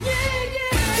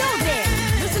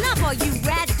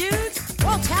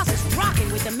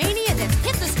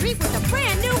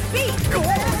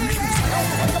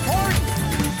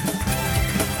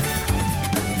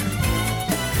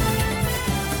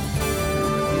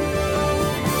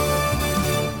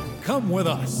come with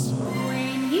us.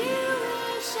 When you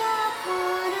wish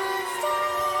upon a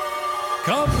star.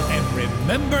 Come and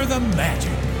remember the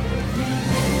magic.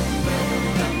 It's time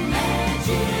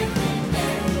to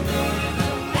remember the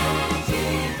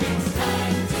magic. It's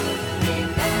time to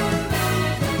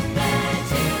remember the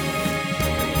magic.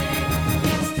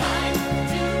 It's time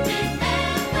to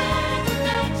remember the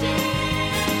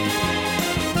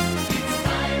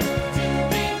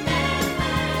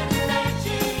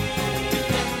magic.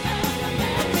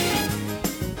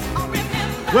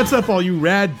 What's up, all you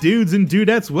rad dudes and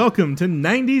dudettes? Welcome to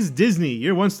 90s Disney,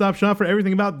 your one-stop shop for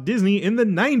everything about Disney in the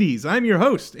 90s. I'm your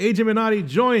host, AJ Minotti,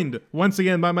 joined once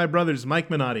again by my brothers Mike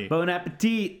Minotti Bon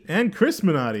appetit. and Chris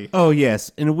Minotti. Oh,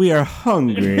 yes, and we are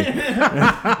hungry.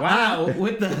 Wow,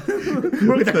 with the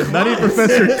With the Nutty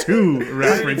Professor 2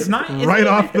 reference it's not right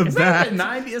off the it's bat.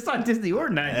 Not 90s, it's not Disney or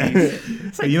 90s.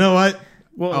 It's like, You know what?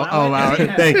 well, I'll allow it.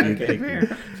 Yeah, Thank you, okay, thank you.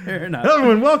 fair enough. Hello,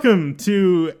 everyone. Welcome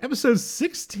to episode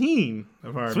 16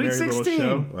 of our Sweet merry 16. little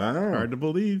show. Wow. Hard to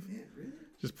believe.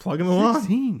 Just plugging along.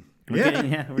 16.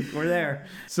 We're there.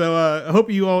 So I hope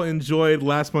you all enjoyed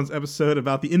last month's episode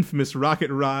about the infamous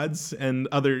rocket rods and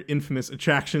other infamous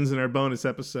attractions in our bonus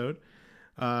episode.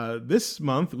 This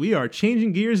month, we are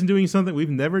changing gears and doing something we've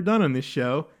never done on this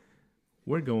show.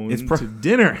 We're going to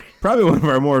dinner. Probably one of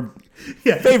our more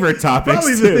favorite topics,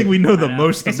 Probably too. the thing we know the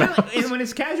most It's about. certainly- and when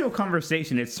it's casual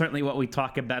conversation, it's certainly what we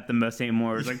talk about the most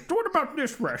anymore. It's like, what about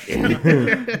this restaurant?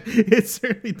 It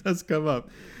certainly does come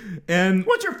up. And,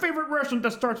 What's your favorite restaurant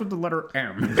that starts with the letter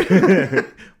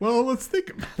M? well, let's think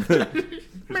about it.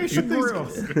 Mesa Grill.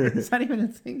 Is that even a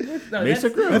thing? No, Mesa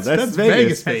that's- Grill. That's That's Vegas.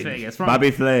 Vegas. That's Vegas. Wrong. Bobby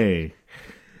Flay.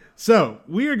 So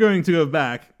we are going to go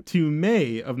back to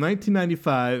May of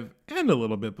 1995 and a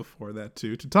little bit before that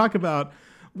too to talk about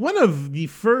one of the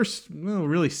first, well,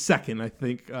 really second, I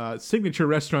think, signature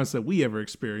restaurants that we ever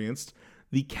experienced,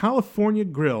 the California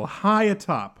Grill, high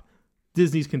atop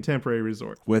Disney's Contemporary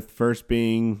Resort. With first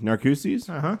being Narcoossee's.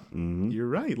 Uh-huh. You're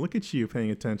right. Look at you paying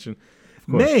attention.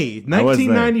 course. May I was there.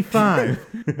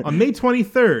 1995, on May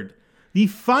 23rd, the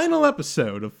final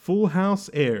episode of Full House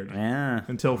aired Yeah.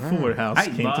 until Fuller House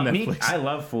came to Netflix. I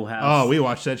love Full House. Oh, we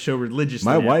watched that show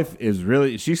religiously. My wife is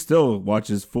really, she still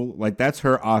watches that's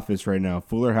her office right now.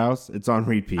 Fuller House, it's on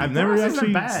repeat. I've never Fuller House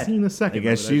isn't actually bad. seen a second. I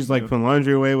guess of it, she's like putting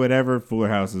laundry away, whatever. Fuller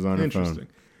House is on her interesting.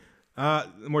 phone.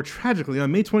 More tragically,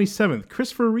 on May 27th,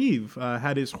 Christopher Reeve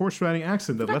had his horse riding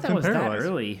accident that left I thought that him was paralyzed. that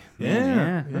early.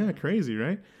 Yeah, crazy,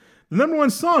 right? The number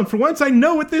one song. For once, I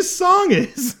know what this song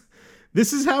is.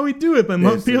 This Is How We Do It by This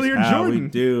Montpelier is how Jordan. we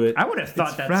do it. I would have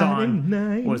thought that Friday song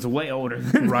night. was way older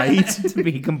than Right? that, to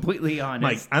be completely honest.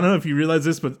 Like, I don't know if you realize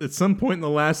this, but at some point in the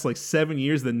last 7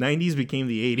 years, the 90s became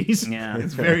the 80s. Yeah.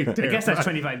 It's very I guess that's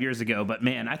terrifying. 25 years ago, but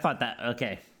man, I thought that,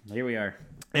 okay, here we are.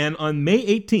 And on May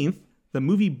 18th, the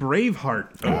movie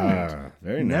Braveheart.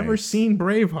 Very nice. Never seen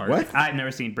Braveheart. What? I've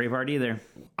never seen Braveheart either.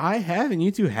 I haven't.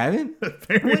 You two haven't? When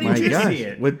did My you gosh. see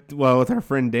it? With our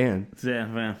friend Dan.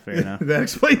 Yeah, well, fair enough. That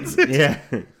explains it. Yeah.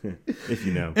 If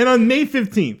you know. And on May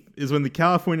 15th is when the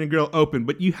California Grill opened,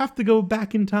 but you have to go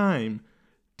back in time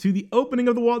to the opening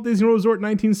of the Walt Disney World Resort in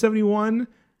 1971,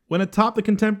 when atop the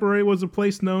Contemporary was a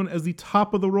place known as the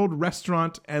Top of the World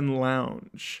Restaurant and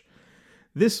Lounge.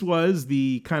 This was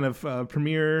the kind of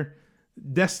premier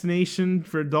destination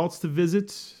for adults to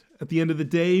visit at the end of the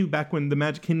day, back when the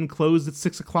Magic Kingdom closed at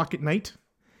 6 o'clock at night.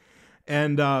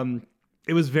 And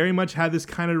it was very much had this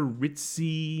kind of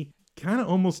ritzy, kind of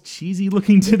almost cheesy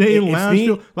looking today It's lounge neat.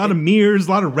 feel. A lot of mirrors,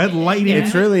 a lot of red lighting.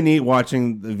 It's really neat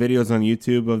watching the videos on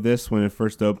YouTube of this when it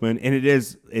first opened, and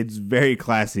it's very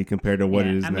classy compared to what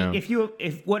Yeah, it is I now. mean,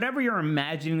 if whatever you're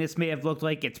imagining this may have looked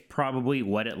like, it's probably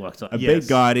what it looks like. A Yes. big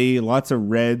gaudy, lots of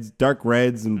reds, dark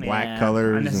reds and black Yeah,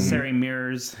 colors. unnecessary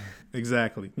mirrors.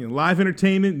 Exactly. Live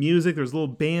entertainment, music. There was a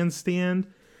little bandstand.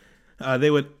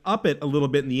 They would up it a little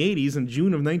bit in the 80s. In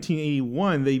June of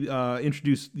 1981, they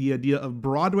introduced the idea of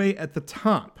Broadway at the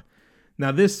Top.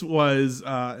 Now, this was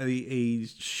a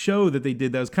show that they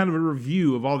did that was kind of a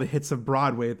review of all the hits of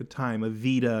Broadway at the time,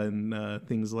 Evita and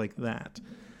things like that.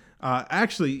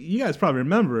 Actually, you guys probably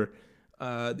remember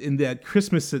in that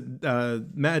Christmas at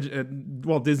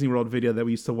Walt Disney World video that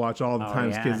we used to watch all the time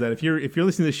as yeah. kids. That if you're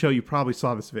listening to the show, you probably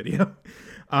saw this video.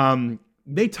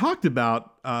 They talked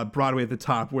about Broadway at the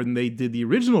Top when they did the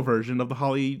original version of the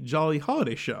Holly Jolly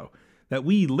Holiday Show that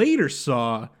we later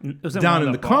saw was in down one in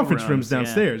of the the conference ballrooms, rooms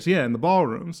downstairs. Yeah, in the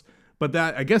ballrooms. But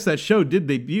I guess that show did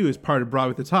debut as part of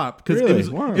Broadway at the Top because Really? it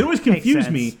Wow. always confused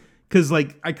sense. me. Because, I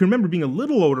can remember being a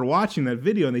little older watching that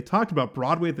video, and they talked about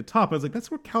Broadway at the Top. I was like,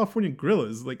 that's where California Grill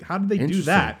is. Like, how did they do Interesting.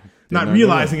 that? not know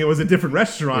realizing it was a different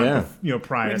restaurant, Yeah.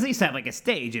 prior. At least have like a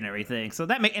stage and everything. So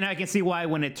and I can see why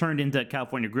when it turned into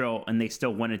California Grill and they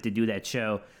still wanted to do that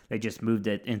show, they just moved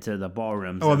it into the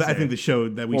ballrooms. Oh, I think the show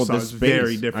that we Well, saw the is space.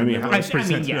 very different. I mean, than what I- was I mean,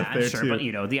 presented yeah, up I'm there, sure,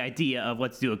 too. but the idea of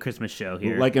let's do a Christmas show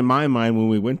here. Like in my mind, when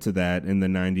we went to that in the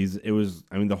 90s, it was,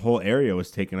 I mean, the whole area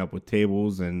was taken up with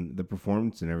tables and the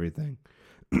performance and everything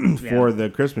for the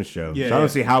Christmas show. Yeah, so I don't yeah.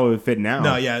 see how it would fit now.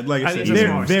 No, yeah, like I I said, think it's a very,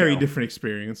 smaller very scale. different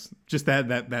experience. Just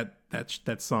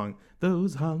that song,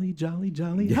 those holly jolly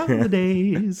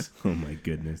holidays. Oh my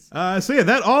goodness. So yeah,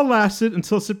 that all lasted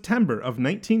until September of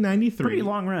 1993. Pretty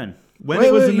long run. When Wait,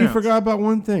 it was wait, you announced. forgot about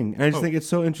one thing. I just Oh. think it's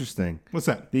so interesting. What's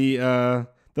that?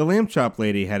 The lamb chop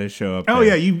lady had a show up Oh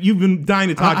there. yeah, you've been dying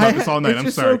to talk about this all night. It's I'm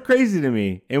just sorry. so crazy to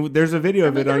me. And there's a video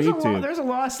of it on YouTube. There's a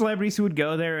lot of celebrities who would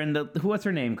go there, and what's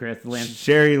her name, Chris?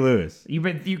 Sherry Lewis.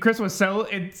 Chris was so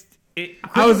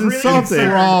I was really insulted. concerned.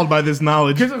 Enthralled by this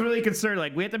knowledge. Chris was really concerned.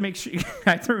 Like we have to make sure I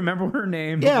have to remember her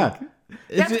name. Yeah.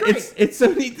 That's It's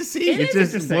so neat to see. It It is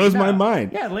just interesting. blows my No.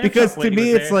 mind. Yeah, Lamb because Chop to Lady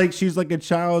me, was it's there. like she's like a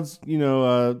child's,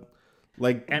 Entertainer,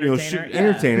 yeah.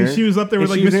 entertainer. And she was up there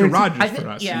with And like she was Mr. Rogers I for think,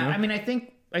 us. yeah. you know? I mean,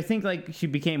 I think like she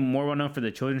became more well known for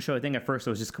the children's show. I think at first it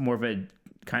was just more of a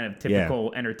kind of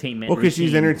typical entertainment. Well, because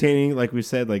she's routine. entertaining, like we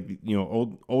said, like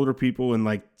older people in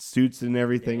like suits and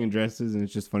everything and dresses, and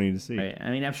it's just funny to see. Right.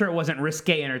 I mean, I'm sure it wasn't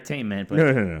risque entertainment, but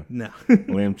No. no,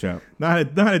 Lamb chop. not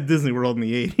at Disney World in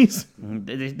the 80s.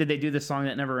 did they do the song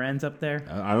that never ends up there?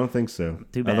 I don't think so.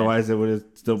 Too bad. Otherwise, it would have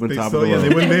still been top So of the yeah, world.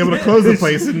 they wouldn't be able to close the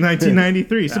place in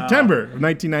 1993. September of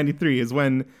 1993 is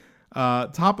when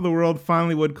Top of the World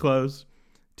finally would close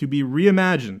to be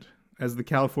reimagined as the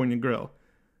California Grill.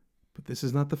 But this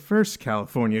is not the first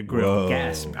California Grill. Whoa.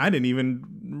 Gasp. I didn't even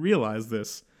realize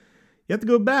this. You have to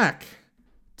go back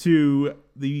to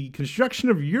the construction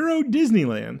of Euro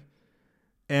Disneyland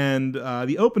and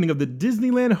the opening of the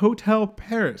Disneyland Hotel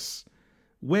Paris,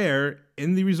 where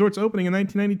in the resort's opening in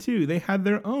 1992, they had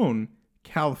their own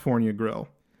California Grill.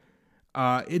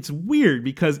 It's weird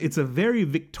because it's a very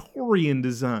Victorian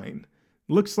design.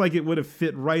 Looks like it would have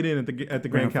fit right in at the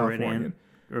Grand Californian.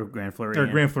 Or Grand Floridian.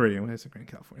 Or Grand Floridian. When I said Grand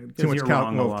California, too much you're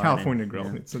wrong a lot, California and- Grill.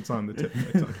 yeah. It's on the tip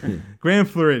of my tongue. Grand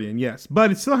Floridian, yes,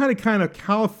 but it still had a kind of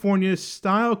California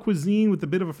style cuisine with a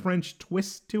bit of a French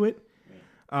twist to it.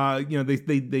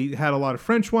 They had a lot of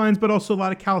French wines, but also a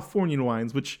lot of Californian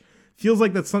wines, which feels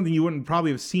like that's something you wouldn't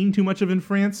probably have seen too much of in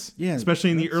France. Yeah,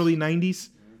 especially in the early '90s.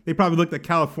 They probably looked at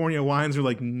California wines or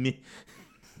like meh.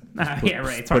 Yeah,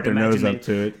 right. It's put hard to their nose imagine up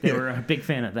to it. They were a big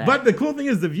fan of that. But the cool thing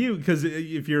is the view, because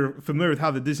if you're familiar with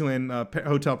how the Disneyland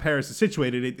Hotel Paris is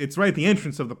situated, it's right at the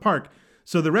entrance of the park.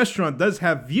 So the restaurant does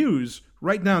have views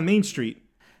right down Main Street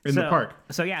in the park.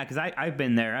 So yeah, because I've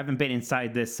been there. I haven't been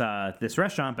inside this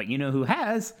restaurant, but you know who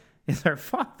has is our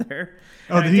father.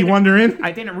 Oh, And did I he didn't- wander in?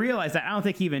 I didn't realize that.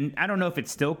 I don't know if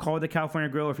it's still called the California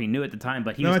Grill or if he knew at the time,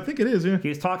 but he No, was I think it is, yeah. he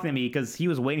was talking to me because he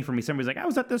was waiting for me. Somebody's like, I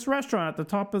was at this restaurant at the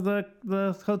top of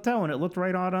the hotel, and it looked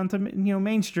right out onto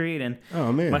Main Street, and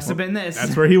Oh, man. must have been this.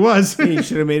 That's where he was. Yeah, you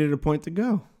should have made it a point to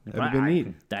go. That'd have been neat.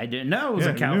 I didn't know it was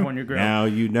Yeah, a you California Grill. Now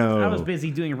you know. I was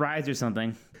busy doing rides or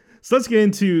something. So let's get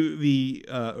into the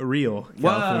real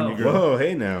California Grill. Whoa,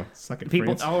 hey now. Suck it, People,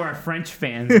 France. all our French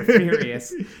fans are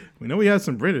furious. We know we have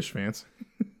some British fans,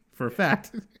 for a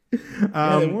fact.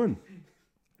 Yeah, they won.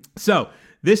 So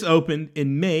this opened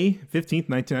in May 15th,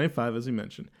 1995, as we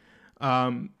mentioned.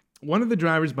 One of the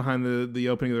drivers behind the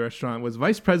opening of the restaurant was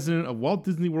Vice President of Walt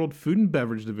Disney World Food and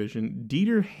Beverage Division,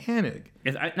 Dieter Hanig.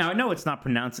 Now, I know it's not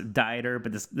pronounced Dieter,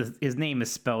 but his name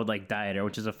is spelled like Dieter,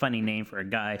 which is a funny name for a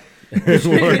guy in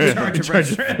charge of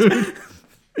restaurants.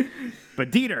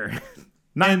 But Dieter,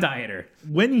 not Dieter.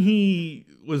 When he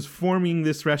was forming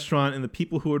this restaurant and the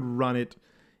people who would run it,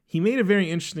 he made a very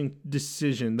interesting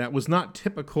decision that was not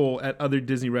typical at other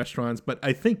Disney restaurants, but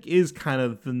I think is kind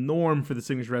of the norm for the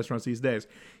signature restaurants these days.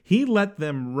 He let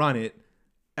them run it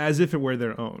as if it were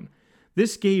their own.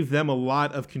 This gave them a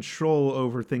lot of control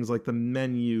over things like the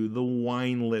menu, the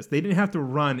wine list. They didn't have to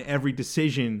run every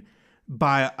decision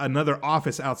by another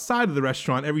office outside of the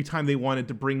restaurant every time they wanted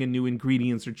to bring in new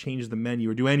ingredients or change the menu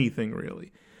or do anything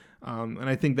really. And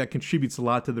I think that contributes a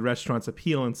lot to the restaurant's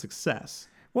appeal and success.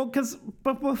 Well,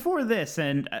 but before this,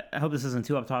 and I hope this isn't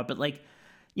too off top, but like,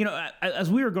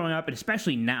 as we were growing up, and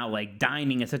especially now, like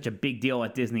dining is such a big deal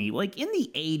at Disney. Like in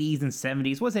the 80s and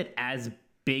 70s, was it as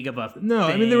big of a No,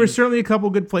 I mean, there were certainly a couple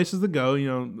good places to go,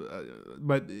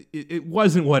 but it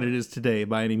wasn't what it is today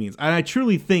by any means. And I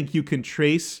truly think you can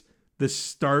trace the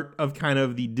start of kind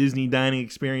of the Disney dining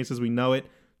experience as we know it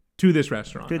to this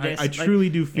restaurant. To this, I like- truly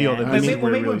do feel that this is where it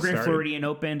maybe really when Grand started. Floridian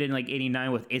opened in like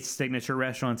 '89 with its signature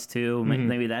restaurants too.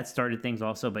 Maybe that started things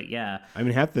also. But yeah, I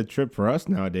mean, half the trip for us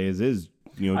nowadays is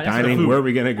that's dining. the food. Where are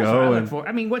we gonna that's what I go? look And for.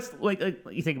 I mean, what's like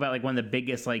you think about like one of the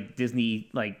biggest like Disney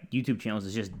like YouTube channels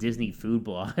is just Disney food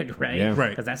blog, right? Yeah. Right.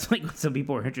 Because that's like what some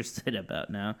people are interested about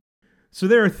now. So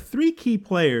there are 3 key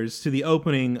players to the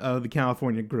opening of the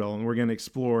California Grill, and we're going to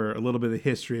explore a little bit of the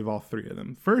history of all 3 of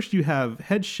them. First, you have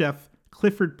head chef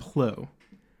Clifford Plow.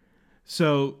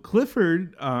 So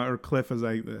Clifford, or Cliff, as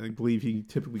I believe he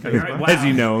typically goes by, Wow. as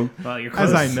you know, Well, you're close.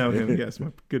 as I know him, yes, my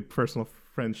good personal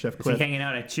friend Chef Is he Cliff. hanging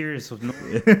out at Cheers with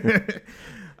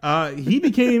He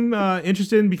became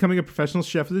interested in becoming a professional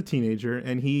chef as a teenager,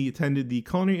 and he attended the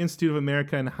Culinary Institute of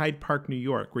America in Hyde Park, New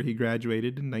York, where he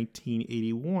graduated in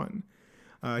 1981.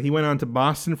 He went on to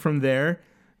Boston from there,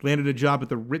 landed a job at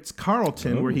the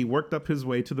Ritz-Carlton, where he worked up his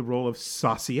way to the role of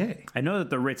saucier. I know that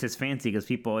the Ritz is fancy because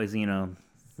people always, living in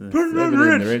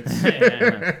the Ritz.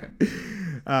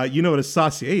 You know what a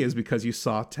saucier is because you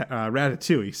saw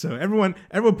Ratatouille. So everyone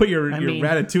put your mean,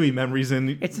 Ratatouille memories in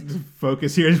it's-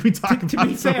 focus here as we talk To about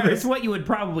be some of fair, this. it's what you would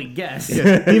probably guess.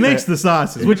 He makes the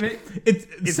sauces, which it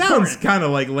It's sounds important. kind of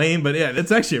like lame, but yeah,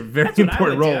 it's actually a very That's what I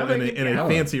important would do. role I would in get- a yeah.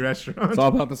 fancy restaurant. It's all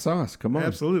about the sauce. Come on.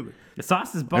 Absolutely. The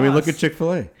sauce is boss. I mean, look at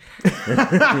Chick-fil-A.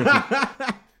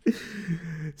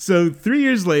 So 3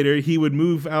 years later, he would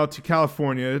move out to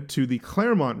California to the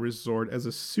Claremont Resort as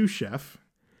a sous chef.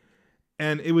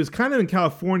 And it was kind of in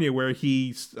California where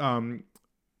he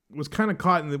was kind of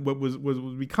caught in what was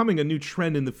becoming a new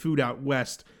trend in the food out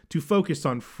west to focus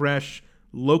on fresh,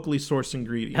 locally sourced I like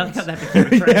ingredients. how that became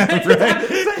a trend.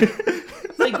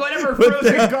 It's like whatever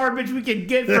frozen garbage we can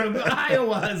get from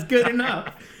Iowa is good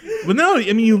enough. But no,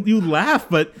 I mean you laugh,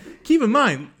 but keep in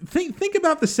mind, think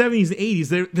about the 70s and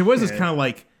 80s. There was this kind of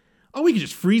like, oh, we could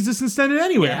just freeze this and send it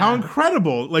anywhere. Yeah. How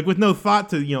incredible! Like with no thought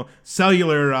to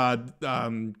cellular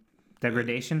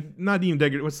Degradation. not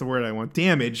even what's the word I want?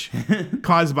 Damage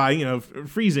caused by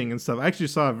freezing and stuff. I actually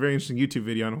saw a very interesting YouTube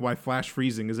video on why flash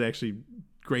freezing is actually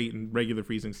great and regular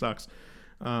freezing sucks.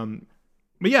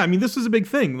 But yeah, I mean this was a big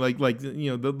thing. Like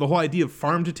the whole idea of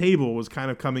farm to table was kind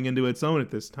of coming into its own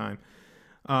at this time.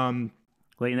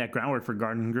 Laying that groundwork for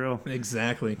Garden Grill.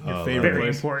 Exactly, your favorite Very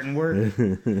place. important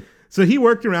work. So he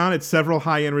worked around at several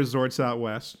high-end resorts out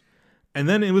west, and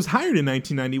then it was hired in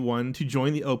 1991 to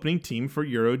join the opening team for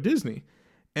Euro Disney.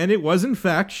 And it was, in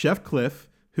fact, Chef Cliff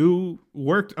who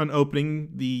worked on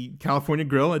opening the California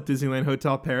Grill at Disneyland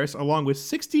Hotel Paris, along with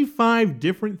 65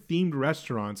 different themed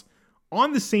restaurants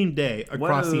on the same day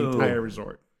across the Whoa. entire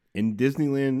resort. In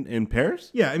Disneyland in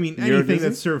Paris? Yeah, I mean, Euro anything Disney?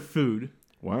 that served food.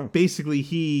 Wow. Basically,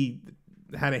 he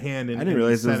had a hand in I didn't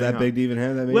realize it was setting that up. big to even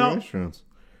have that many Well, restaurants.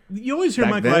 You always hear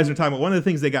Back Michael then. Eisner talk about one of the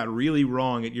things they got really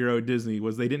wrong at Euro Disney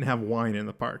was they didn't have wine in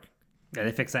the park. Yeah,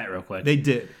 they fixed that real quick. They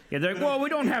did. Yeah, they're like, well, we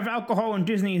don't have alcohol in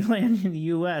Disneyland in the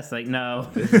U.S. Like, no.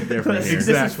 Different This here. is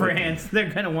Exactly. France. They're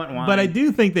going to want wine. But I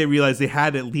do think they realized they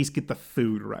had to at least get the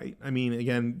food right. I mean,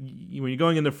 again, when you're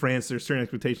going into France, there's certain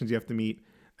expectations you have to meet.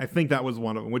 I think that was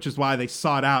one of them, which is why they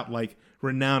sought out like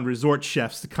renowned resort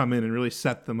chefs to come in and really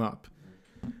set them up.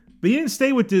 But he didn't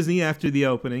stay with Disney after the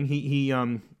opening. He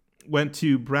went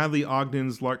to Bradley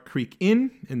Ogden's Lark Creek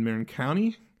Inn in Marin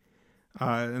County.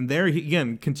 And there he,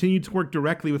 again, continued to work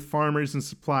directly with farmers and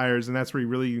suppliers, and that's where he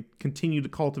really continued to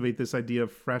cultivate this idea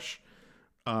of fresh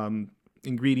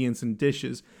ingredients and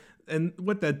dishes. And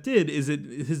what that did is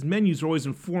his menus were always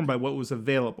informed by what was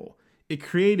available. It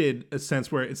created a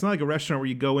sense where it's not like a restaurant where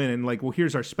you go in and like, well,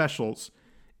 here's our specials.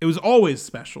 It was always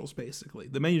specials, basically.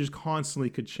 The menu just constantly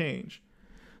could change.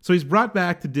 So he's brought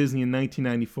back to Disney in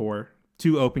 1994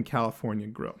 to open California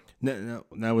Grill. Now,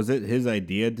 was it his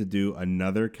idea to do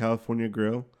another California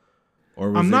Grill? Or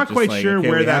was I'm it not just quite like, sure okay,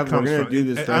 where we that have- comes we're gonna from. do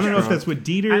this I don't know if restaurant. that's what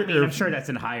Dieter I mean, or I'm sure that's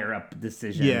a higher up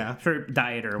decision. Yeah. For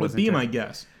Dieter. would wasn't be sure. my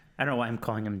guess. I don't know why I'm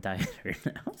calling him Dieter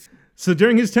now. So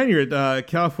during his tenure at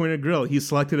California Grill, he's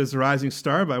selected as a rising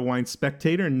star by Wine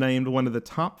Spectator and named one of the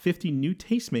top 50 new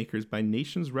tastemakers by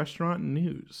Nation's Restaurant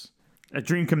News. A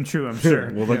dream come true, I'm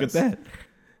sure. Well, look Yes. at that.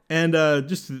 And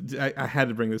I had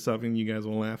to bring this up, and you guys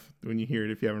will laugh when you hear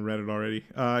it if you haven't read it already.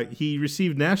 He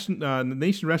received the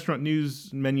Nation Restaurant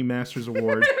News Menu Masters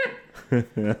Award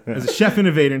as a chef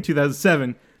innovator in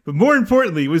 2007. But more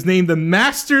importantly, was named the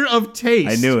Master of Taste.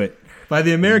 I knew it. By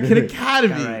the American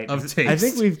Academy All right. of Taste. I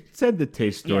think we've said the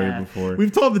taste story Yeah. before.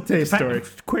 We've told the taste story.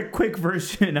 Quick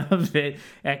version of it.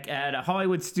 At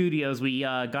Hollywood Studios, we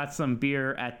got some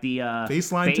beer at the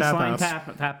Baseline Tap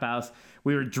House. Tap House.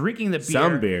 We were drinking the beer.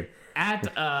 Some beer.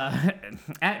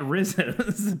 At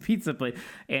Rizzo's pizza place,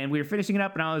 and we were finishing it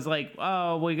up, and I was like,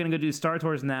 "Oh, we're gonna go do Star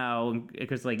Tours now,"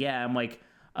 because like, yeah, I'm like,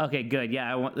 Okay, good.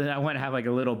 Yeah, I want to have like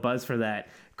a little buzz for that.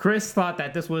 Chris thought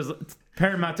that this was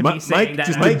paramount to me saying that.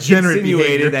 Mike degenerate behavior.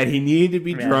 insinuated that he needed to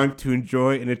be drunk to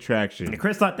enjoy an attraction.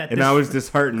 Chris thought that. And I was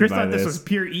disheartened Chris by thought this this. was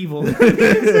pure evil.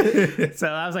 So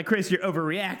I was like, Chris, you're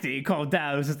overreacting. Calm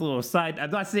down. It was just a little side. I'm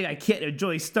not saying I can't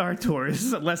enjoy Star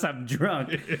Tours unless I'm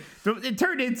drunk. So it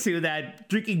turned into that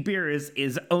drinking beer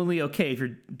is only okay if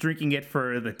you're drinking it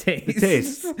for the taste.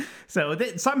 taste. So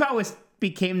somehow it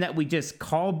became that we just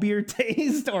call beer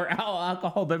taste, or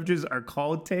alcohol beverages are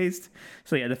called taste.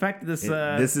 So yeah, the fact that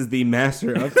This is the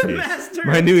master of taste. master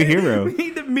My of new taste. hero. We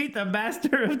need to meet the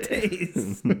master of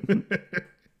taste.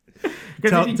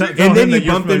 Tell And him then that you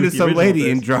you're bumped familiar into with the some original lady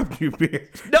taste. and dropped your beer.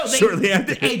 No, shortly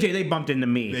after. AJ, they bumped into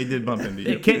me. They did bump into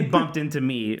The you. kid bumped into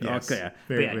me. Yes. Okay.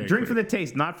 Very, But very drink clear. for the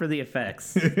taste, not for the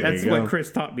effects. That's you what go.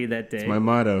 Chris taught me that day. My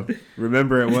motto.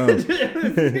 Remember it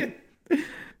well.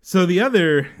 So the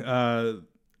other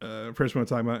person I want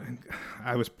to talk about,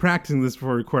 I was practicing this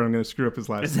before recording. I'm going to screw up his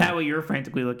last Is name. that what you were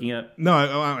frantically looking up? No,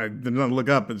 I did not look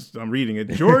up. I'm reading it.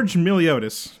 George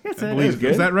Miliotis. Yes, I it believe.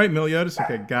 is. Is that right, Miliotis?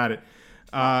 Okay, got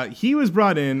it. He was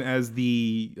brought in as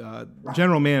the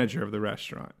general manager of the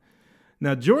restaurant.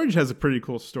 Now, George has a pretty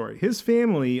cool story. His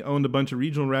family owned a bunch of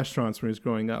regional restaurants when he was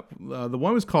growing up. The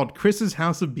one was called Chris's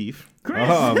House of Beef.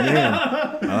 Oh, man.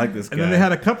 I like this guy. And then they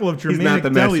had a couple of not Germanic the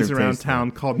master delis of around taste,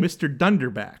 town called Mr.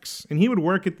 Dunderback's. And he would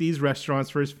work at these restaurants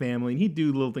for his family, and he'd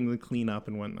do little things like clean up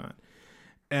and whatnot.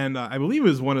 And I believe it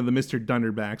was one of the Mr.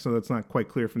 Dunderbacks, so that's not quite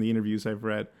clear from the interviews I've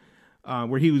read,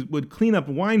 where he would clean up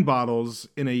wine bottles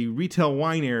in a retail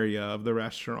wine area of the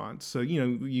restaurant. So,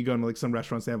 you go into like some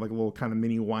restaurants, they have like a little kind of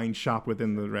mini wine shop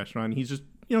within the restaurant. And he's just,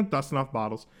 dusting off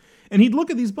bottles. And he'd look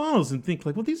at these bottles and think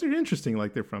like, well, these are interesting.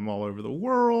 Like they're from all over the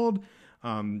world.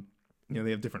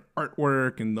 They have different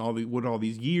artwork and what all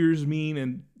these years mean.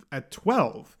 And at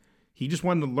 12, he just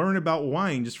wanted to learn about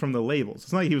wine just from the labels.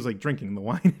 It's not like he was like drinking the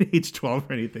wine at age 12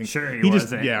 or anything. Sure he just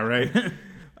wasn't. yeah, right.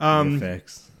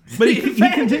 effects. But he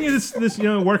continued this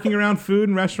working around food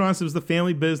and restaurants. It was the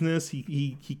family business.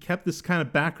 He kept this kind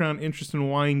of background interest in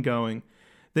wine going.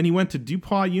 Then he went to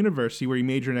DePauw University where he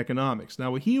majored in economics.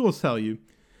 Now, what he will tell you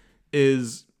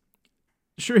is,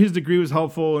 sure, his degree was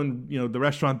helpful in the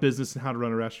restaurant business and how to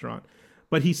run a restaurant.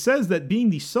 But he says that being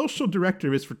the social director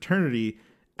of his fraternity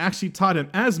actually taught him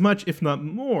as much, if not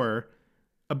more,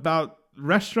 about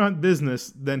restaurant business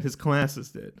than his classes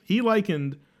did. He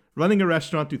likened running a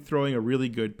restaurant to throwing a really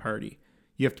good party.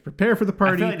 You have to prepare for the I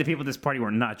party. feel like the people at this party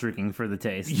were not drinking for the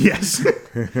taste. Yes.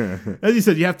 As you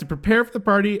said, you have to prepare for the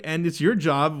party, and it's your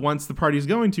job, once the party's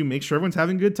going to, make sure everyone's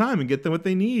having a good time and get them what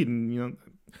they need. And,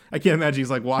 I can't imagine he's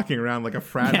like walking around like a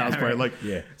frat house party. right. Like,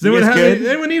 Yeah. does anyone, You guys good?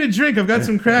 anyone need a drink? I've got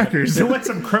some crackers. So what's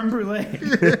some creme brulee?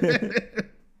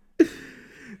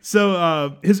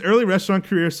 So his early restaurant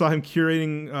career saw him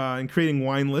curating and creating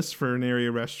wine lists for an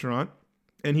area restaurant.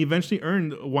 And he eventually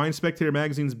earned Wine Spectator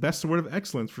magazine's Best Award of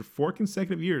Excellence for 4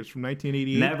 consecutive years, from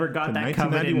 1988 Never got to that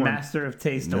coveted 1991. Master of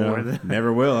Taste No, award.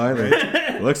 never will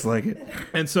either. Looks like it.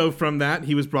 And so from that,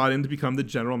 he was brought in to become the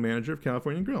general manager of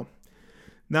California Grill.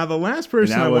 Now, the last And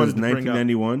person that I was wanted to bring up,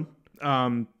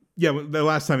 1991. the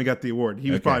last time he got the award, he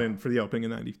was Okay. brought in for the opening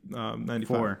in 95.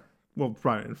 4. Well,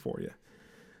 brought in 4, yeah.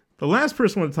 The last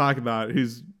person I want to talk about,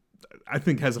 who's I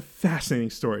think has a fascinating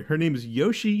story. Her name is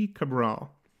Yoshi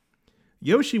Cabral.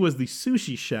 Yoshi was the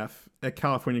sushi chef at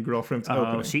California Grill from its Oh,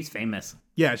 opening. she's famous.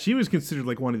 Yeah, she was considered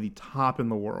like one of the top in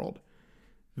the world.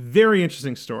 Very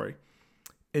interesting story.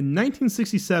 In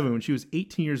 1967, when she was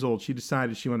 18 years old, she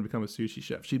decided she wanted to become a sushi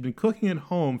chef. She'd been cooking at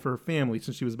home for her family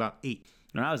since she was about 8.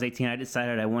 When I was 18, I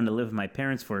decided I wanted to live with my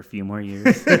parents for a few more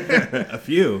years. A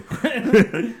few.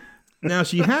 Now,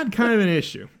 she had kind of an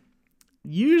issue.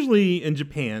 Usually in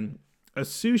Japan, a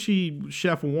sushi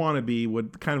chef wannabe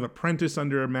would kind of apprentice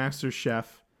under a master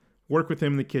chef, work with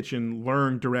him in the kitchen,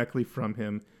 learn directly from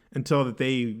him until that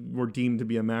they were deemed to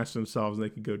be a master themselves and they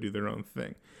could go do their own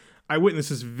thing. I witnessed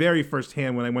this very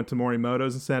firsthand when I went to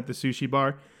Morimoto's and sat at the sushi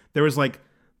bar. There was like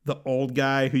the old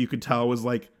guy who you could tell was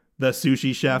like the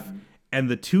sushi chef, and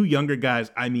the 2 younger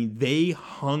guys, I mean, they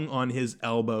hung on his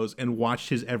elbows and watched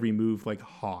his every move like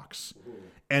hawks.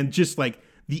 And just like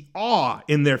the awe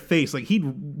in their face, like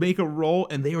he'd make a roll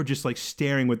and they were just like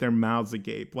staring with their mouths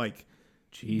agape, like,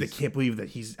 Jeez. they can't believe that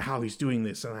how he's doing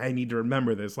this, and I need to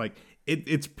remember this. Like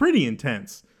it's pretty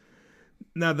intense.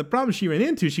 Now the problem she ran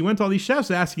into, she went to all these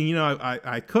chefs asking,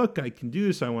 I cook, I can do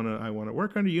this, I want to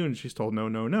work under you, and she's told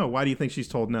no. Why do you think she's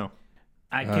told no?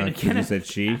 I You said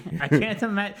she. I can't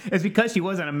imagine. It's because she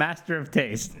wasn't a master of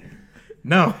taste.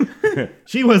 No,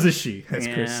 she was a she, as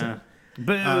Chris said.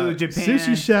 Boo, Japan.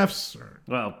 Sushi chefs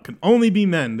Well, can only be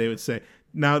men, they would say.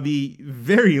 Now, the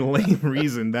very lame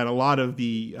reason that a lot of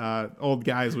the old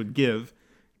guys would give,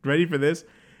 ready for this?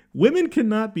 Women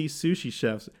cannot be sushi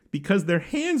chefs because their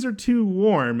hands are too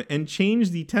warm and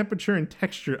change the temperature and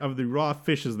texture of the raw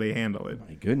fish as they handle it.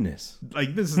 My goodness.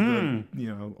 Like, this is the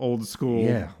old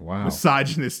school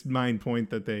misogynist mind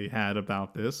point that they had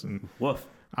about this. And Woof.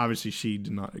 obviously she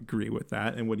did not agree with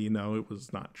that. And what do you know? It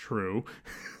was not true.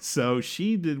 So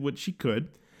she did what she could.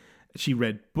 She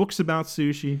read books about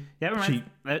sushi.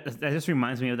 That just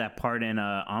reminds me of that part in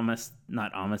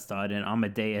Amistad in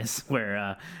Amadeus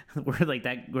where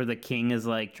the king is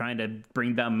like trying to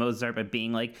bring down Mozart by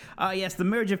being like, oh yes, the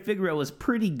Marriage of Figaro was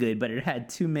pretty good, but it had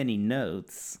too many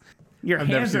notes. Your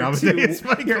hands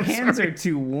are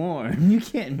too warm. You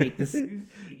can't make this.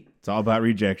 It's all about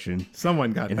rejection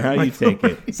Someone got and that. how you take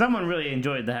it. Someone really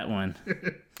enjoyed that one.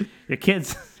 Your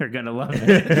kids are gonna love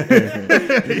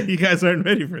it. You guys aren't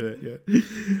ready for that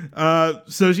yet.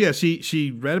 So yeah,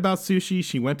 she read about sushi.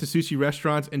 She went to sushi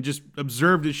restaurants and just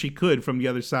observed as she could from the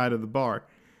other side of the bar.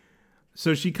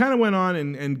 So she kind of went on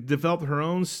and developed her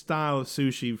own style of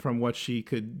sushi from what she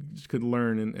could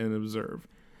learn and observe.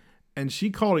 And she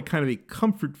called it kind of a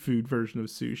comfort food version of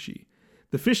sushi.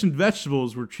 The fish and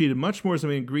vegetables were treated much more as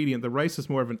an ingredient. The rice is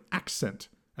more of an accent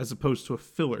as opposed to a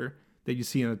filler that you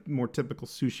see in a more typical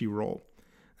sushi roll.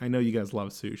 I know you guys love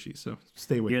sushi, so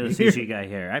stay with You're me. the sushi guy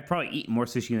here. I probably eat more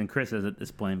sushi than Chris is at this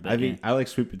point. But I like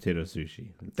sweet potato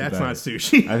sushi. That's about not it.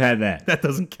 sushi. I've had that. That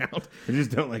doesn't count. I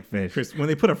just don't like fish. Chris, when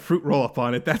they put a fruit roll up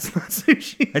on it, that's not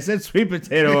sushi. I said sweet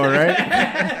potato, all right?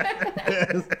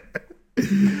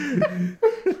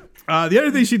 The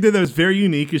other thing she did that was very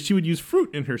unique is she would use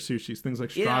fruit in her sushis, things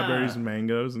like strawberries Yeah. and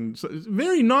mangoes, and so it's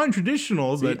very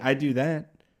non-traditional. See, That I do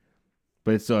that,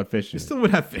 but it's still had fish in it it. still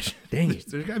would have fish. Dang it.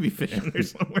 There's got to be fish in there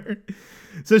somewhere.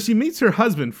 So she meets her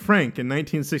husband, Frank, in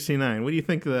 1969. What do you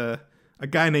think a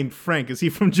guy named Frank, is he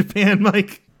from Japan,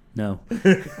 Mike? no,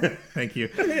 Thank you.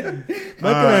 Mike and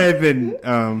I have been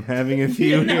having a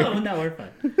few. no, we're fine.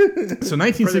 So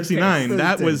 1969, For the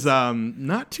that taste. was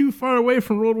not too far away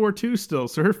from World War II still.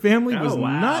 So her family was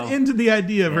wow. not into the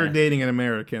idea of her Yeah. dating an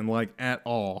American, like, at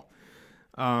all.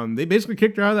 They basically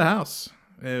kicked her out of the house.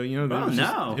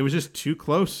 It was just too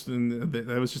close, and that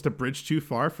was just a bridge too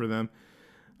far for them.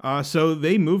 So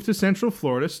they moved to Central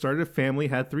Florida, started a family,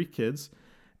 had 3 kids,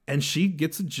 and she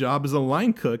gets a job as a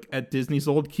line cook at Disney's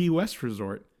old Key West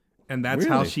resort. And that's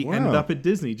how Really? she Wow. ended up at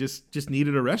Disney. Just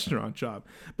needed a restaurant job.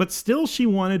 But still, she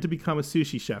wanted to become a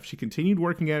sushi chef. She continued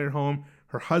working at her home.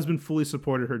 Her husband fully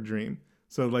supported her dream.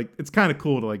 So, like, it's kind of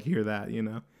cool to, like, hear that, you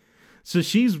know? So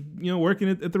she's, working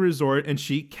at the resort, and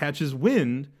she catches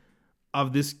wind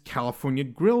of this California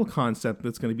grill concept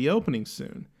that's going to be opening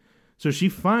soon. So she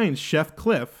finds Chef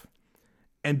Cliff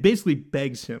and basically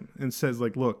begs him and says,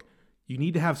 like, look, you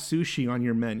need to have sushi on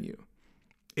your menu.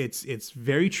 It's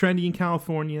very trendy in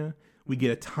California. We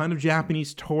get a ton of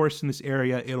Japanese tourists in this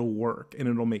area. It'll work and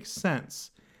it'll make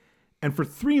sense. And for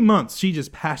 3 months, she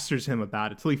just pesters him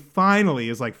about it till he finally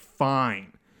is like,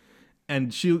 fine.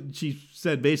 And she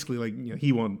said basically, like,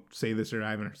 he won't say this, or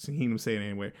I haven't seen him say it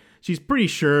anyway. She's pretty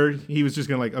sure he was just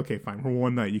gonna, like, okay, fine, for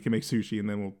one night you can make sushi, and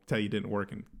then we'll tell you it didn't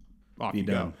work, and off you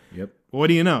go. Yep. Well, what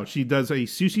do you know? She does a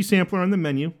sushi sampler on the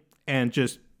menu, and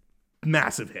just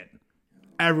massive hit.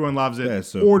 Everyone loves it. That's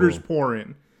so Orders cool. pour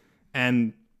in,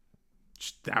 and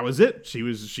that was it. She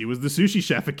was the sushi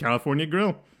chef at California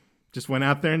Grill. Just went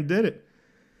out there and did it.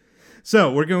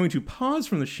 So we're going to pause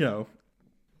from the show.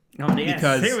 Oh, yes.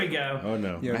 Because- Here we go. Oh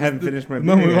no, Yeah, I haven't finished my the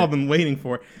moment beer we've all yet. been waiting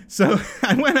for. So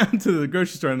I went out to the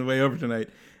grocery store on the way over tonight,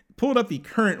 pulled up the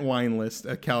current wine list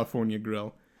at California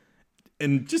Grill,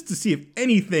 and just to see if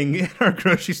anything in our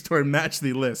grocery store matched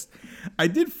the list, I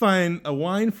did find a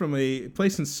wine from a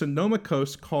place in Sonoma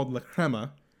Coast called La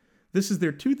Crema. This is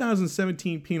their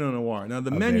 2017 Pinot Noir. Now,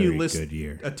 the menu very lists good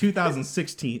year. a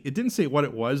 2016. It didn't say what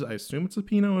it was. I assume it's a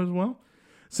Pinot as well.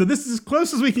 So this is as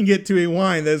close as we can get to a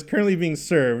wine that is currently being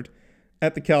served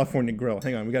at the California Grill.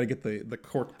 Hang on, we got to get the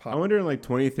cork pop. I wonder in like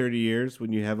 20, 30 years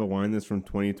when you have a wine that's from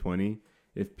 2020,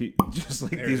 if just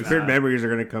like these weird memories are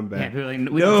going to come Yeah, back. people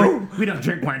are like, we don't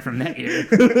drink wine from that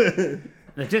year.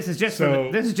 This is just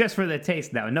for the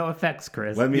taste now. No effects,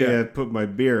 Chris. Let me Yeah. put my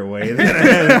beer away that I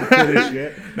haven't finished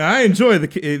yet. Now, I enjoy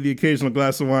the occasional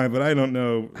glass of wine, but I don't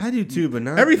know. I do too, but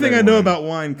not Everything red I know wine. about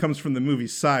wine comes from the movie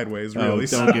Sideways, really. Oh,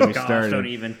 So- don't get me Gosh, started. don't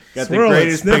even. Got the Swirl it,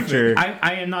 greatest sniff it. picture.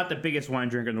 I am not the biggest wine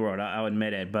drinker in the world. I'll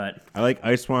admit it, but I like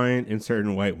ice wine and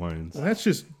certain white wines. Well, that's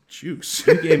just juice.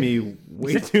 You gave me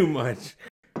way too much.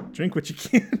 Drink what you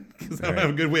can, because I don't have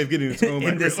a good way of getting this home. I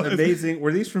In this realize. amazing,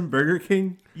 were these from Burger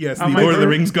King? Yes, the My Lord of the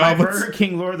Burger- Rings my goblets. Burger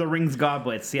King Lord of the Rings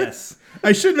goblets. Yes.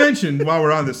 I should mention, while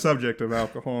we're on the subject of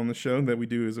alcohol on the show, that we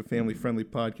do is a family-friendly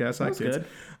podcast. Hi, That's kids. good.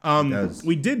 does.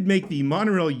 We did make the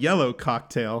Monorail Yellow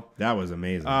cocktail. That was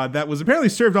amazing. That was apparently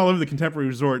served all over the Contemporary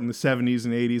Resort in the 70s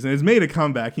and 80s, and it's made a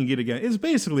comeback. You can get it again. It's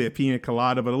basically a pina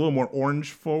colada, but a little more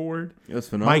orange forward. it was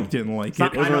phenomenal. Mike didn't like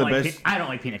Not- it. was I, one don't of the like best- I don't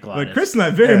like pina coladas. But Chris and I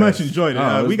very Yeah. much enjoyed it.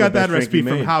 Oh, it was We the got that best drink recipe you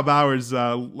from made. Hal Bauer's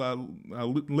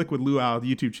Liquid Luau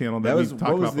YouTube channel that, That was we've what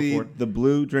talked was about the before.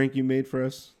 blue drink you made for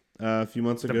us a few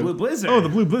months ago? the Blue Blizzard. Oh, the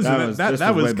Blue Blizzard. That was That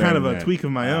just was way better kind of than a that. tweak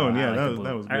of my own. I Yeah, like the that was blue.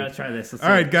 that was All right, good. let's try this. Let's All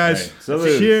right, guys. Right,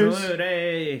 salute. Cheers. Salute,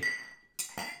 hey.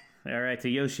 All right, to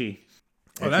Yoshi.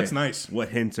 Oh, that's nice. What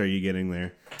hints are you getting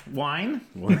there? Wine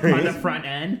on the front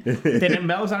end. Then it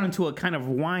melts out into a kind of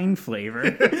wine flavor.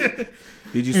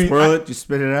 Did you swirl it? Did you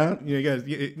spit it out? You guys,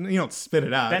 you don't spit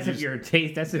it out. That's You if just- you're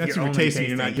taste. That's if That's if you're you're only tasting.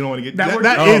 You're not. You don't want to get That that. we're-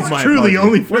 That Oh, is my truly apologies.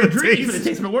 only for We're the drinking for the taste.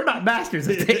 taste, but we're not masters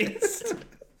of taste.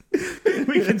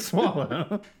 We can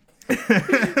swallow.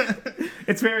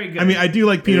 It's very good. I mean, I do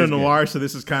like Pinot is good. Noir, so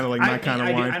this is kind of like my kind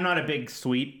of wine. I'm not a big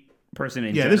sweet person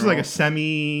in Yeah, general. this is like a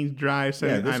semi-dry. Yeah,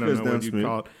 Semi, this I don't goes know down what you smooth.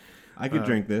 call it. I could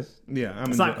drink this. Yeah,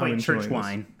 It's not quite church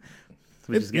wine.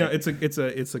 Which It's, is you know,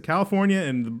 good. it's a California,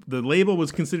 and the label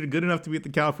was considered good enough to be at the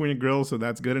California Grill, so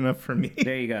that's good enough for me.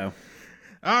 There you go.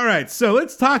 All right, so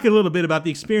let's talk a little bit about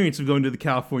the experience of going to the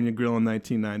California Grill in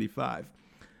 1995.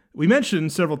 We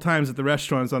mentioned several times that the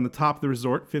restaurant is on the top of the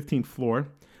resort, 15th floor,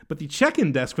 but the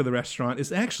check-in desk for the restaurant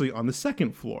is actually on the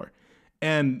second floor.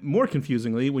 And more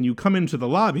confusingly, when you come into the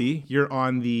lobby, you're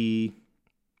on the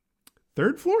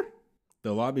third floor?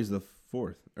 The lobby's the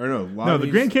fourth. Or no, No, the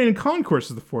lobby's- Grand Canyon Concourse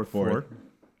is the fourth floor. Fourth.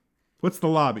 What's the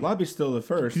lobby? Lobby's still the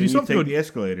first. you And still you have to take go- the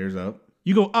escalators up.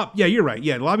 You go up. Yeah, you're right.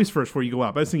 Yeah, the lobby's first floor. You go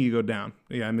up. I was thinking you go down.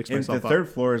 Yeah, I mixed And myself the up. third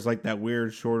floor is like that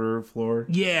weird, shorter floor.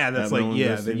 Yeah, that's that no like, one yeah,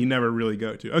 goes that to. you never really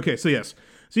go to. Okay, so yes.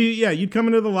 So you'd come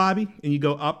into the lobby and you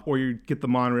go up, or you get the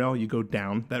monorail, you go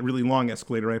down. That really long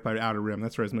escalator right by the outer rim.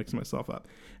 That's where I was mixing myself up.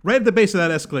 Right at the base of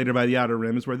that escalator by the outer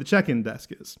rim is where the check-in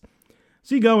desk is.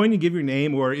 So you go in, you give your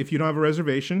name, or if you don't have a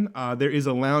reservation, there is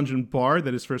a lounge and bar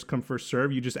that is first come, first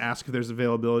serve. You just ask if there's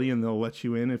availability, and they'll let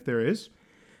you in if there is.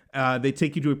 They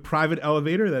take you to a private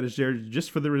elevator that is there just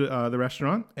for the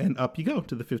restaurant, and up you go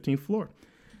to the 15th floor.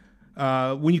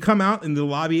 When you come out in the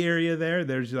lobby area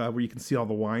there's where you can see all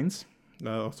the wines,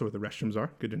 also where the restrooms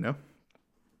are. Good to know.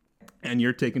 And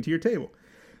you're taken to your table.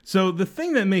 So the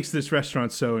thing that makes this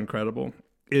restaurant so incredible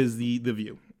is the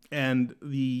view. And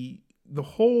the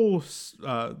whole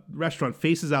restaurant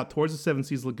faces out towards the Seven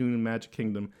Seas Lagoon and Magic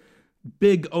Kingdom.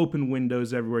 Big open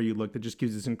windows everywhere you look that just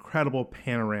gives this incredible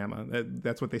panorama.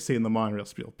 That's what they say in the monorail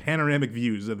spiel. Panoramic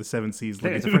views of the Seven Seas I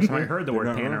think it's the Lagoon. first time I heard the word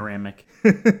not wrong. panoramic.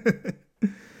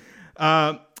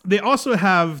 They also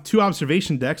have two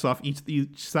observation decks off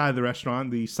each side of the restaurant.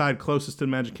 The side closest to the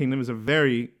Magic Kingdom is a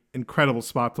very incredible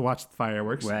spot to watch the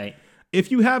fireworks. Right.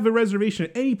 If you have a reservation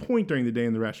at any point during the day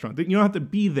in the restaurant, you don't have to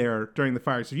be there during the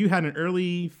fireworks. If you had an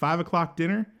early 5 o'clock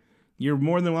dinner, you're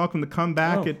more than welcome to come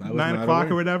back Oh, at I was 9 not o'clock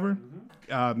aware. or whatever.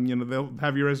 They'll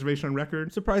have your reservation on record.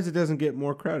 I'm surprised it doesn't get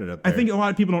more crowded up I there. think a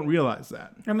lot of people don't realize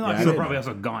that. I mean, a lot of Yeah, I people didn't probably know.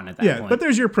 also gone at that Yeah, point. but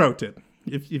there's your pro tip.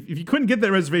 If you couldn't get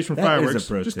that reservation for That is a fireworks,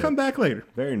 pro just tip. come back later.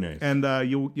 Very nice. And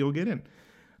you'll get in.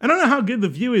 I don't know how good the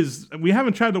view is. We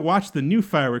haven't tried to watch the new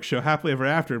fireworks show, Happily Ever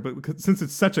After, but since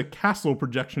it's such a castle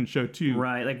projection show too,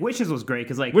 Right, like Wishes was great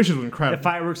because like Wishes was the incredible.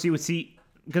 fireworks you would see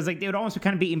because like they would almost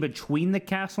kind of be in between the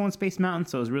castle and Space Mountain,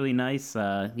 so it was really nice.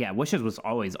 Yeah, Wishes was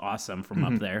always awesome from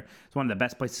up there. It's one of the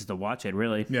best places to watch it,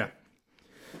 really. Yeah.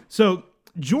 So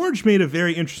George made a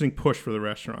very interesting push for the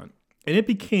restaurant, and it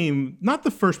became not the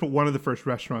first, but one of the first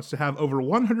restaurants to have over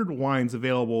 100 wines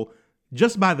available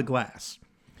just by the glass.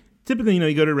 Typically,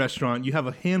 you go to a restaurant, you have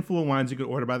a handful of wines you could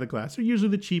order by the glass. They're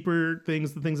usually the cheaper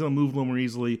things, the things that'll move a little more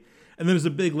easily. And then there's a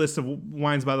big list of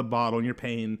wines by the bottle, and you're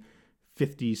paying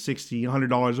 $50, $60,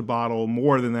 $100 a bottle,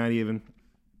 more than that even,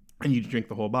 and you drink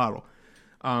the whole bottle.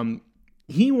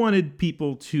 He wanted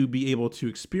people to be able to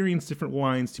experience different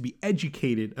wines, to be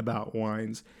educated about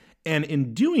wines, and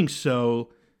in doing so,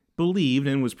 believed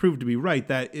and was proved to be right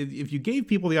that if you gave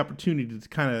people the opportunity to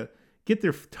kind of get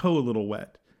their toe a little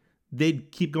wet,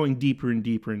 they'd keep going deeper and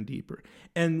deeper and deeper.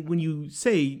 And when you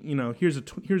say, here's a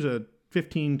 $15,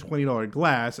 $20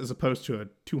 glass as opposed to a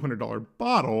 $200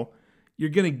 bottle, you're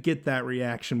going to get that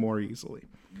reaction more easily.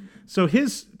 So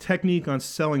his technique on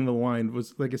selling the wine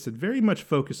was, like I said, very much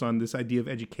focused on this idea of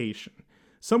education.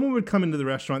 Someone would come into the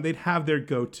restaurant, they'd have their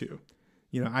go-to.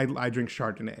 I drink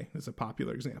Chardonnay as a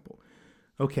popular example.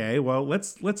 Okay, well,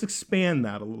 let's expand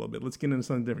that a little bit. Let's get into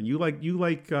something different. You like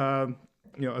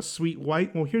a sweet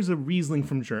white. Well, here's a Riesling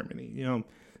from Germany.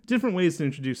 Different ways to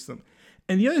introduce them.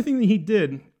 And the other thing that he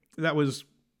did that was,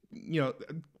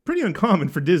 pretty uncommon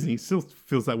for Disney, still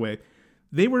feels that way.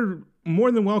 They were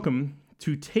more than welcome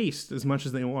to taste as much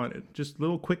as they wanted. Just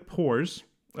little quick pours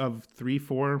of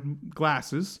 3-4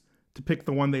 glasses to pick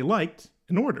the one they liked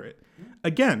and order it.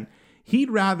 Again, he'd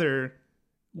rather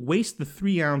waste the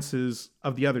 3 ounces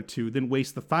of the other 2 than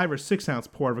waste the 5 or 6 ounce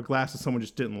pour of a glass that someone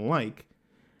just didn't like.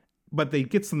 But they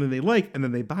get something they like, and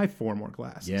then they buy 4 more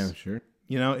glasses. Yeah, sure.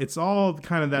 It's all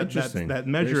kind of that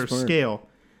measure Very of smart. scale.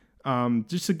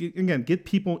 Just to, get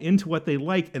people into what they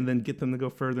like and then get them to go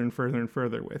further and further and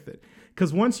further with it.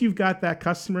 Because once you've got that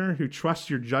customer who trusts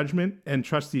your judgment and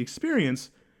trusts the experience,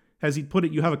 as he put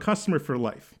it, you have a customer for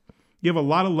life. You have a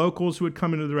lot of locals who would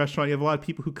come into the restaurant. You have a lot of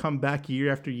people who come back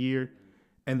year after year,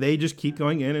 and they just keep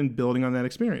going in and building on that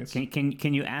experience.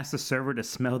 Can you ask the server to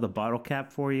smell the bottle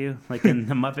cap for you, like in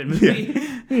the Muppet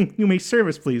movie? You may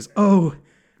service, please. Oh,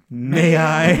 may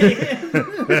I?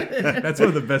 That's one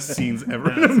of the best scenes ever.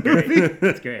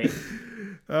 That's great.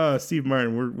 Steve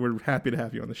Martin, we're happy to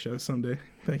have you on the show someday.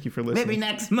 Thank you for listening. Maybe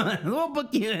next month we'll book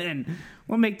you in.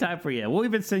 We'll make time for you. We'll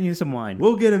even send you some wine.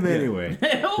 We'll get him anyway.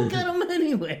 We'll get them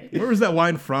anyway. Where was that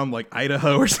wine from? Like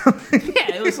Idaho or something?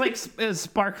 Yeah, it was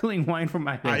sparkling wine from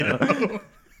Idaho.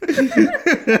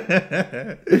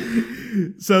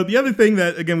 So the other thing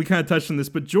that, again, we kind of touched on this,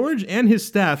 but George and his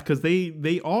staff, because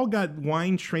they all got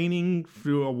wine training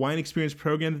through a wine experience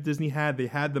program that Disney had. They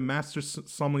had the master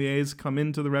sommeliers come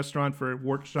into the restaurant for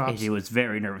workshops. He was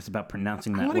very nervous about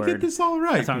pronouncing that I word. want to get this all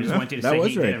right. So I just want you to That say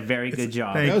was he right. did a very good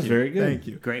job. Thank That was you. very good. Thank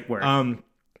you. Great work.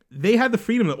 They had the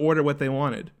freedom to order what they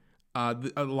wanted.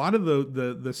 A lot of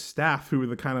the staff who were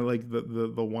the kind of like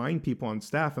the wine people on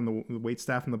staff and the wait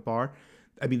staff in the bar,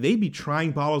 I mean, they'd be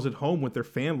trying bottles at home with their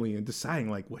family and deciding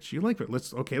like, what do you like?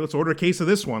 Let's order a case of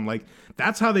this one. Like,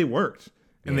 that's how they worked.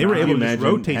 And they were Can able you to just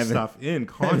imagine rotate having- stuff in Having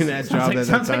constantly. that job at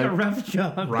sounds that like a time. rough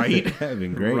job. Right? That'd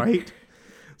been great. Right?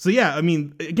 So yeah, I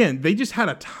mean, again, they just had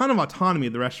a ton of autonomy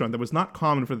at the restaurant that was not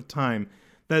common for the time.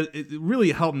 That it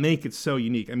really helped make it so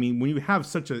unique. I mean, when you have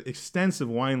such an extensive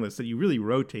wine list that you really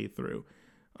rotate through,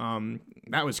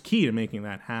 that was key to making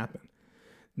that happen.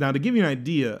 Now, to give you an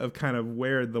idea of kind of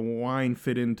where the wine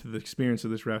fit into the experience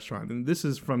of this restaurant, and this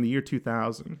is from the year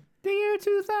 2000. The year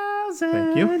 2000.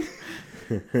 Thank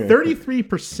you.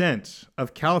 33%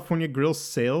 of California Grill's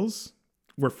sales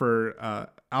were for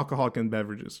alcoholic and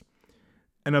beverages.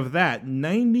 And of that,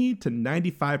 90 to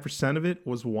 95% of it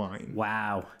was wine.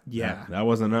 Wow. Yeah. That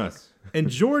wasn't us. And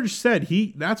George said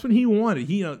that's what he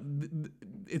wanted.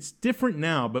 It's different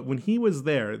now, but when he was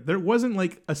there wasn't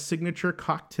like a signature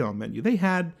cocktail menu. They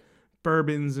had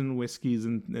bourbons and whiskeys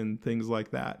and things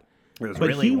like that. It was But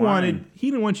really he wine.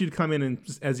 didn't want you to come in and,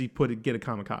 as he put it, get a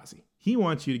kamikaze. He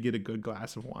wants you to get a good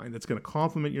glass of wine that's going to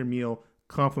complement your meal,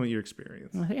 complement your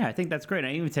experience. Yeah, I think that's great.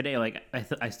 And even today, like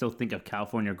I still think of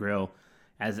California Grill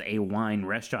as a wine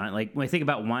restaurant. Like when I think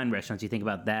about wine restaurants, you think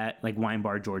about that, like Wine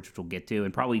Bar George, which we'll get to,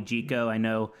 and probably Jico. I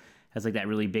know has like that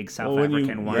really big South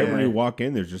African wine. right when you list. walk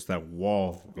in, there's just that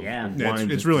wall. Of Yeah. wine Yeah, it's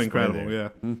just really displayed incredible.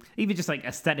 there. Yeah. Even just like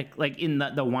aesthetic, like in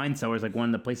the wine cellars, like one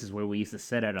of the places where we used to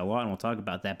sit at a lot, and we'll talk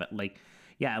about that. But like,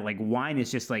 yeah, like wine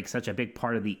is just like such a big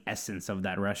part of the essence of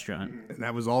that restaurant. And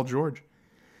that was all George.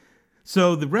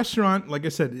 So the restaurant, like I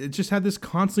said, it just had this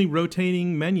constantly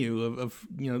rotating menu of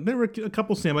there were a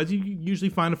couple standbys. You usually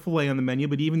find a filet on the menu,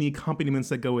 but even the accompaniments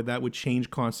that go with that would change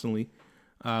constantly.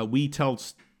 We tell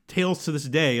tales to this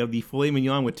day of the filet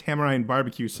mignon with tamarind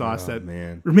barbecue sauce that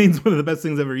man. remains one of the best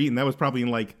things I've ever eaten. That was probably in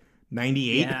like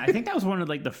 98. Yeah, I think that was one of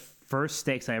like the first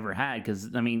steaks I ever had. Because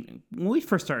I mean, when we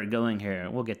first started going here,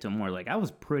 we'll get to it more. Like I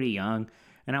was pretty young,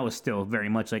 and I was still very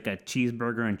much like a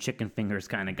cheeseburger and chicken fingers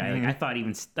kind of guy. Like I thought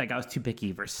even like I was too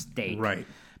picky for steak. Right.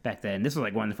 Back then, this was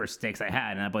like one of the first steaks I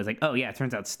had, and I was like, "Oh yeah, it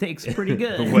turns out steak's pretty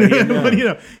good." What do you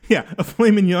know? Yeah, a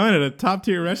filet mignon at a top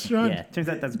tier restaurant. Yeah, turns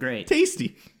out that's great.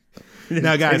 Tasty.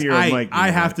 Now, guys, 10-year-old Mike I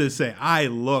knew have that. to say, I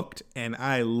looked.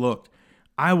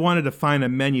 I wanted to find a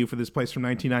menu for this place from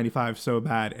 1995 so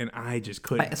bad, and I just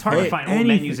couldn't. It's hard to find old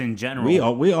anything. menus in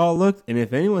general. We all looked, and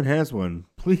if anyone has one,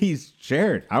 please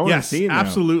share it. I want to Yes, see it now.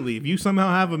 absolutely. If you somehow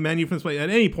have a menu for this place at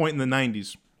any point in the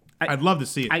 90s, I'd love to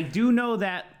see it. I do know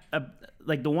that,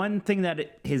 like the one thing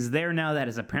that is there now that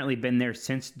has apparently been there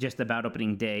since just about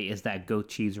opening day is that goat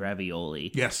cheese ravioli.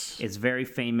 Yes. It's very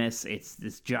famous. It's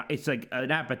like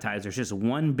an appetizer. It's just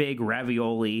one big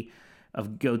ravioli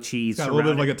of goat cheese. Got a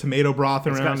little bit of like a tomato broth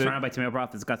It's got around it. surrounded by tomato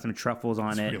broth. It's got some truffles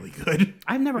on it. Really good.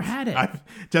 I've never had it.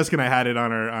 Jessica and I had it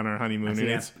on our honeymoon, and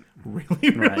yeah. it's really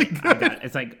Right. good.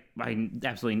 It's like I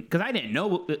absolutely because I didn't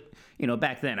know.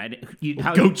 Back then I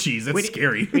didn't. Goat cheese, that's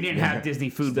scary. We didn't have Disney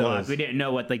food Still blogs. is. We didn't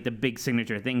know what like the big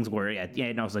signature things were. Yeah,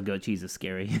 and also goat cheese is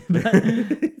scary.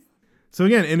 So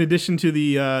again, in addition to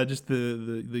the just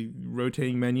the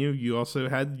rotating menu, you also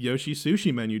had Yoshi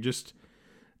sushi menu. Just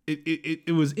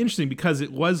it was interesting because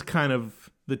it was kind of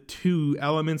the two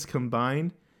elements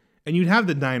combined, and you'd have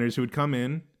the diners who would come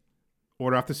in,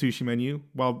 order off the sushi menu,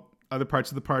 while other parts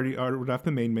of the party ordered off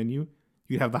the main menu.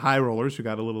 You'd have the high rollers who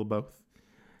got a little of both,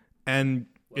 and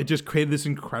it just created this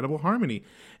incredible harmony.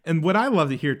 And what I love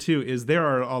to hear too is there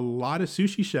are a lot of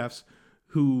sushi chefs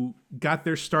who got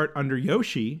their start under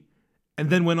Yoshi and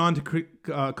then went on to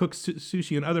cook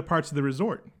sushi in other parts of the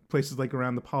resort, places like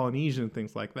around the Polynesian and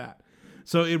things like that.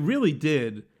 So it really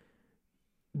did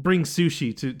bring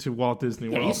sushi to Walt Disney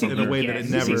World in a way that it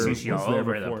you never see was sushi all there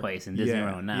over before. the place in Disney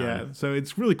World now. Yeah, so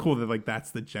it's really cool that like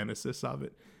that's the genesis of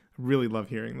it. I really love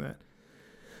hearing that.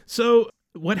 So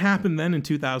what happened then in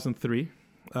 2003?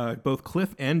 Both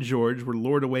Cliff and George were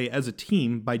lured away as a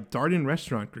team by Darden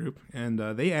Restaurant Group, and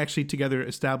they actually together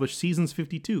established Seasons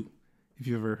 52. If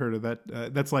you've ever heard of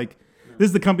that, that's like this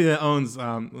is the company that owns.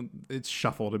 It's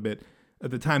shuffled a bit. At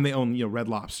the time, they owned Red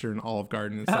Lobster and Olive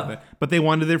Garden and stuff like that. But they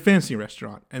wanted their fancy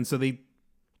restaurant, and so they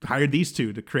hired these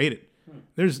two to create it.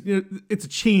 There's it's a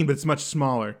chain, but it's much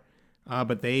smaller.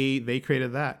 But they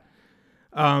created that.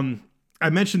 I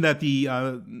mentioned that the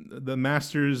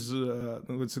masters,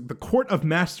 the court of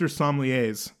master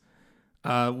sommeliers,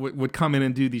 would come in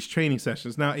and do these training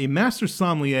sessions. Now, a master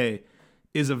sommelier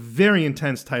is a very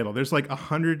intense title. There's like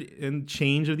 100 and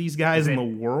change of these guys in the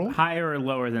world. Higher or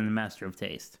lower than the Master of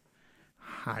Taste?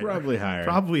 Higher. Probably higher.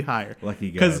 Probably higher. Lucky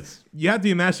Because guys. you have to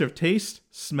be a master of taste,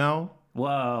 smell,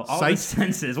 Whoa, all Sight. the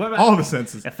senses. What about all the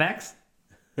senses. effects?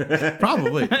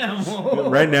 Probably.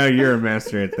 Right now, you're a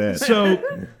master at that. So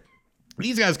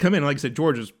these guys come in. Like I said,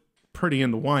 George is pretty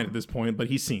into wine at this point, but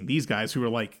he's seen these guys who are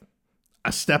like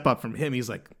a step up from him. He's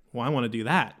like, well, I want to do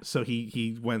that. So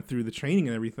he went through the training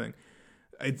and everything.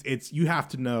 It's you have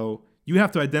to know, you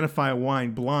have to identify a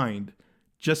wine blind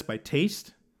just by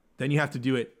taste. Then you have to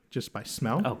do it just by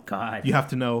smell. Oh God! You have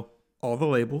to know all the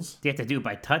labels. Do you have to do it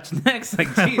by touch next? Like,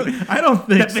 geez, I don't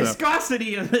think the so.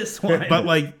 viscosity of this one. But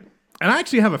like, and I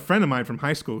actually have a friend of mine from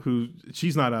high school who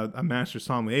she's not a master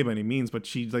sommelier by any means, but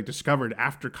she like discovered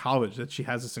after college that she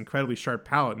has this incredibly sharp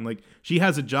palate, and like she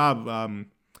has a job.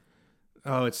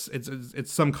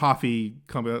 It's some coffee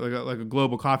company, like a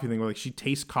global coffee thing, where like she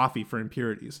tastes coffee for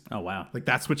impurities. oh wow! Like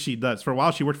that's what she does. For a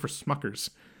while, she worked for Smuckers,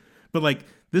 but like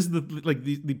this is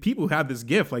the people who have this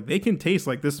gift, like they can taste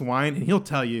like this wine, and he'll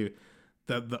tell you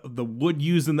the wood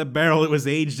used in the barrel it was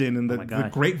aged in, and the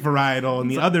gosh. grape varietal, and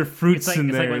the other fruits It's in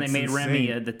like there. when they It's made Remy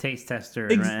insane. the taste tester.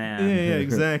 Yeah,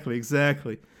 exactly.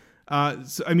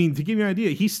 So, I mean, to give you an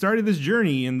idea, he started this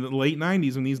journey in the late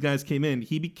 90s when these guys came in.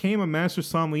 He became a master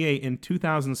sommelier in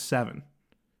 2007.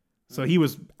 So he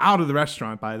was out of the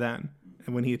restaurant by then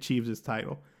and when he achieved his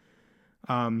title.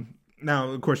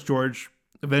 Now, of course, George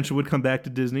eventually would come back to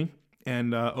Disney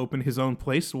and open his own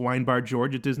place, Wine Bar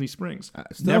George at Disney Springs.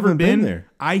 Still haven't been there.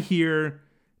 I hear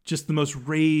just the most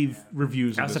rave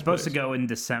reviews I of was this supposed place. to go in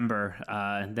December,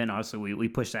 and then also we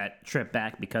pushed that trip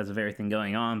back because of everything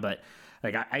going on. But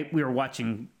like I was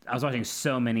watching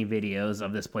so many videos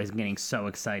of this place, and getting so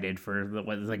excited for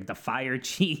the fire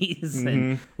cheese.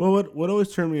 And Well, what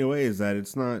always turned me away is that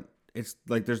it's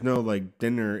like there's no like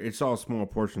dinner. It's all small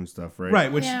portion stuff, right?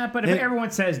 Right, which yeah, but if everyone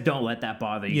says don't let that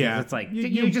bother you, 'cause Yeah. it's like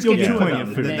You- just you'll get get two plenty of of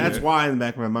them. food. and then- That's why in the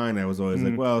back of my mind I was always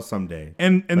like, well, someday.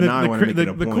 And But now I wanna make it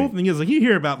a the cool point. thing is, like, you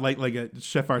hear about like a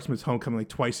Chef Art Smith's homecoming like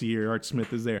twice a year. Art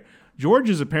Smith is there. George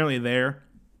is apparently there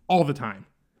all the time.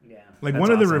 yeah, Like that's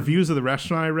one of the awesome. reviews of the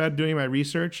restaurant I read doing my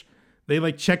research, they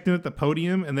like checked in at the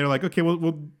podium and they're like, okay,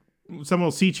 we'll someone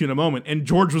will seat you in a moment. And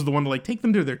George was the one to like take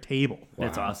them to their table.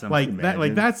 That's awesome. Like Can you that, like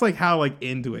imagine? that's like how like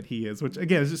into it he is. Which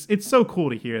again, it's so cool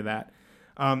to hear that.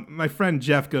 My friend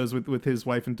Jeff goes with his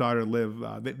wife and daughter Liv.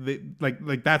 They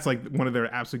like that's like one of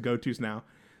their absolute go tos now.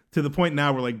 To the point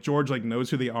now where like George like knows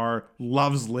who they are,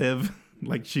 loves Liv.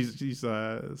 Like she's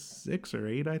 6 or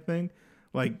 8, I think.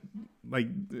 Like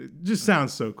it just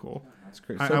sounds so cool. It's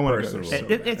great. I So wanna go personal.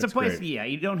 there. It's a That's place. great. Yeah,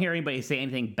 you don't hear anybody say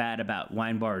anything bad about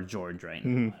Wine Bar George right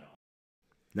now. Mm-hmm.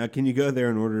 Now, can you go there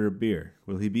and order a beer?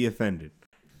 Will he be offended?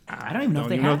 I don't even know if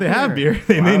they even know have if they have beer. beer.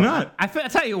 They may not. I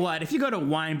tell you what, if you go to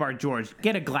Wine Bar George,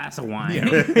 get a glass of wine.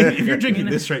 If you're drinking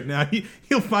this right now,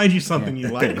 he'll find you something you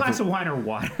Get a like. glass of wine or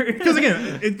water. Because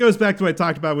again, it goes back to what I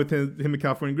talked about with him and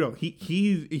California Grill.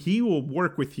 He will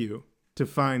work with you to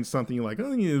find something you like. I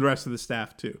think the rest of the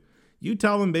staff too. You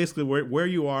tell them basically where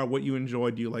you are, what you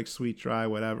enjoy. Do you like sweet, dry,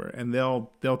 whatever, and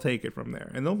they'll take it from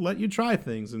there, and they'll let you try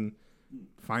things and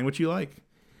find what you like.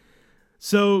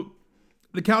 So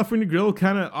the California Grill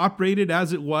kind of operated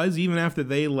as it was even after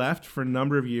they left for a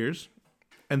number of years,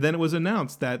 and then it was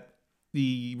announced that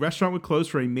the restaurant would close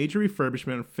for a major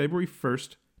refurbishment on February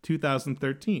 1st,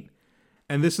 2013.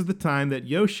 And this is the time that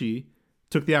Yoshi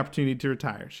took the opportunity to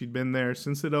retire. She'd been there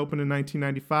since it opened in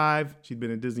 1995. She'd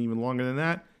been at Disney even longer than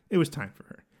that. It was time for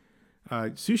her.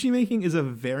 Sushi making is a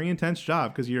very intense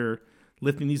job because you're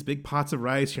lifting these big pots of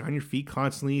rice. You're on your feet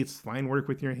constantly. It's fine work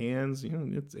with your hands. You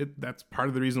know, that's part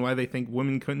of the reason why they think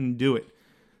women couldn't do it.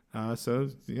 So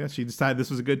she decided this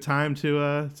was a good time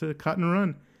to cut and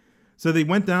run. So they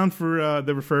went down for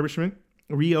the refurbishment,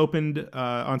 reopened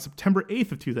on September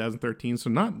 8th of 2013. So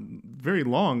not very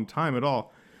long time at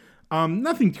all.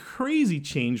 Nothing crazy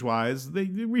change-wise. They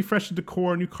refreshed the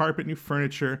decor, new carpet, new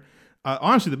furniture.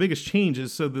 Honestly, the biggest change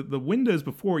is so the windows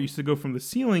before used to go from the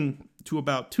ceiling to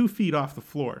about 2 feet off the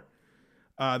floor.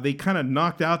 They kind of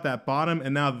knocked out that bottom,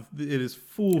 and now it is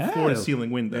full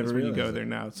floor-to-ceiling windows never when you go realized there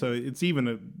now. So it's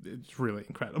really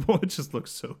incredible. It just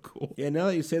looks so cool. Yeah, now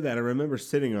that you say that, I remember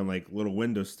sitting on like little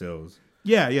window stills.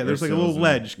 Yeah. There's like a little sills and-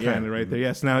 ledge yeah. kind of right there.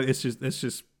 Yes. Now it's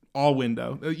just all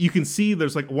window. You can see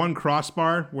there's like one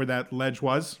crossbar where that ledge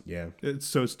was. Yeah.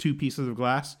 So it's 2 pieces of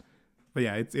glass. But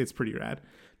yeah, it's pretty rad.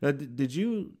 Now, did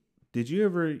you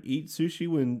ever eat sushi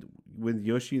with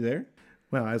Yoshi there?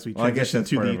 Well, as we Well, I guess transition that's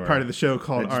to the part of part our- of the show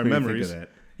called That just Our made me think of Memories. that.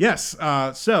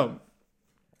 Yes. So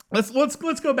let's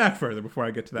go back further before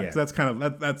I get to that. 'Cause Yeah. that's kind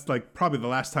of that's like probably the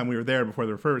last time we were there before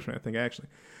the refurbishment, I think, actually.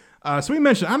 So we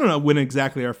mentioned, I don't know when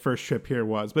exactly our first trip here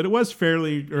was, but it was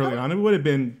fairly early on. It would have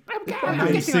been I'm guessing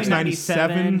 96, like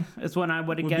 97 is when I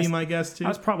would have would guessed. be my guess too. I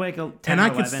was probably like a 10 And or I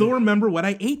 11. can still remember what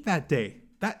I ate that day.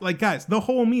 That, like, guys, the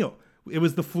whole meal. It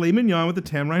was the filet mignon with the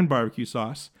tamarind barbecue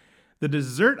sauce. The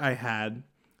dessert I had,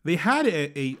 they had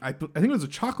I think it was a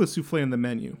chocolate souffle on the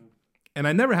menu. And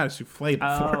I never had a souffle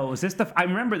before. Oh, is this the? I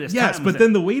remember this. Yes, time. but Was then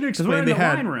it- the waiter 'cause explained we're in they the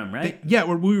had wine room, right?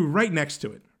 we were right next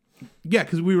to it. Yeah,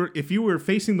 because if you were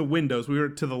facing the windows, we were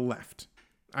to the left.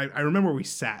 I remember where we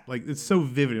sat. Like, it's so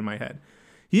vivid in my head.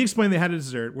 He explained they had a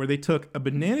dessert where they took a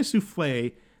banana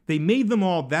souffle. They made them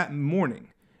all that morning.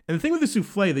 And the thing with the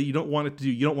souffle that you don't want it to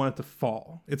do, you don't want it to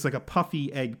fall. It's like a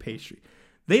puffy egg pastry.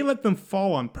 They let them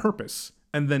fall on purpose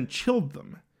and then chilled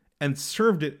them and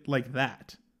served it like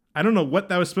that. I don't know what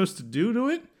that was supposed to do to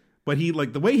it, but he,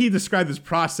 like, the way he described this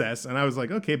process, and I was like,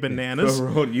 okay, bananas.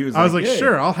 Overruled you. I was like, "Hey."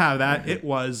 sure, I'll have that. It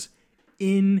was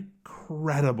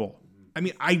incredible. I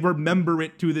mean, I remember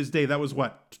it to this day. That was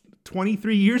what,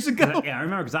 23 years ago? Yeah, I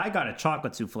remember because I got a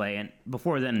chocolate souffle, and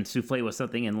before then, souffle was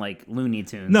something in like Looney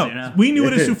Tunes. No, you know? we knew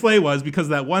what a souffle was because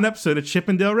of that one episode of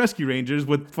Chippendale Rescue Rangers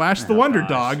with Flash the Wonder gosh.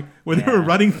 Dog, where they were Yeah.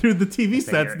 running through the TV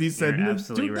sets. you're- And he said, you're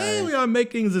absolutely "Today right. we are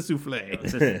making the souffle.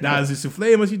 just- Now the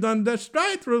souffle must be done just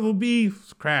right, or it will be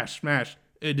crash, smash,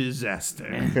 a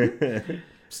disaster."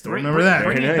 Still remember that.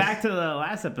 Bring Very it nice. back to the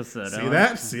last episode. See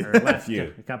that? See Or that? last,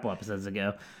 You. a couple episodes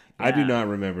ago. I do Yeah. not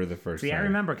remember the first See, time. I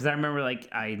remember because I remember like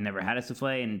I never had a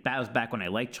souffle, and that was back when I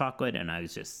liked chocolate, and I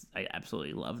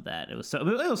absolutely loved that. It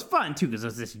was fun too because it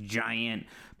was this giant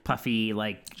puffy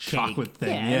like cake. Chocolate thing,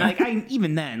 Yeah, yeah. and like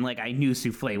even then I knew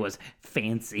souffle was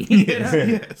fancy.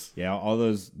 Yes. Yeah, all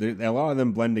those, a lot of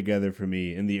them blend together for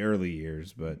me in the early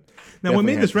years, but Now, what definitely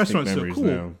made have this distinct restaurant so memories cool,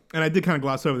 now. and I did kind of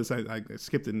gloss over this, I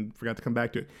skipped it and forgot to come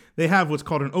back to it. They have what's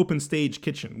called an open stage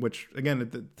kitchen, which, again,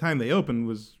 at the time they opened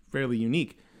was fairly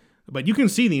unique. But you can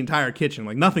see the entire kitchen,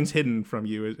 like nothing's hidden from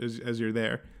you as you're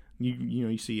there.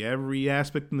 You see every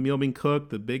aspect of the meal being cooked.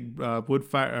 The big wood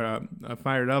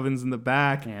fired ovens in the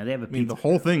back. Yeah, they have a I mean, the pizza.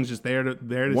 whole thing's just there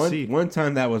to see. One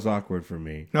time that was awkward for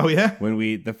me. Oh yeah,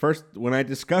 When I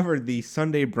discovered the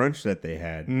Sunday brunch that they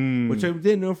had, which I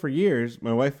didn't know for years.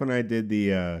 My wife and I did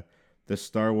the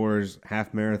Star Wars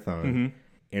half marathon,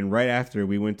 and right after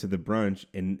we went to the brunch,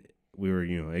 and we were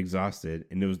exhausted,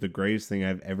 and it was the greatest thing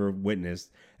I've ever witnessed,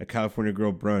 a California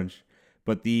Grill brunch.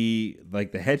 But the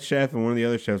head chef and one of the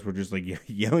other chefs were just like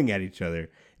yelling at each other.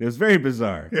 It was very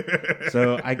bizarre.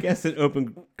 So I guess an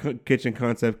open kitchen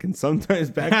concept can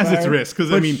sometimes backfire. has its risk because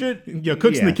I but mean,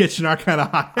 cooks in the yeah. kitchen are kind of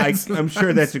hot. I'm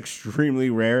sure that's extremely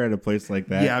rare at a place like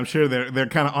that. Yeah, I'm sure they're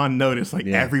kind of on notice. Like,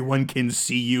 Yeah. everyone can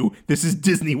see you. This is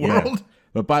Disney Yeah. World.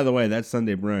 But by the way, that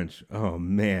Sunday brunch, oh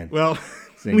man. Well,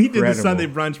 We did the incredible. Sunday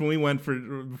brunch when we went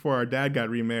before our dad got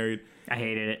remarried. I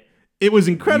hated it. It was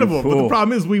incredible, You but the fool.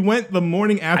 problem is we went the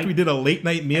morning after we did a late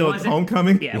night meal at wasn't-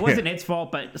 homecoming. Yeah, it wasn't its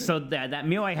fault, but so that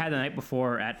meal I had the night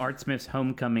before at Art Smith's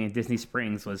homecoming in Disney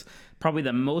Springs was probably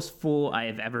the most full I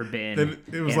have ever been. And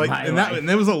it was in like, my and life.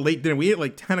 that was a late dinner. We ate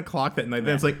like 10 o'clock that night.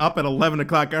 Then it's like up at 11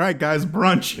 o'clock. All right, guys,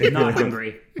 brunch. Not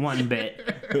hungry one bit.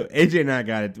 AJ and I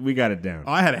got it. We got it down.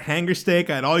 I had a hanger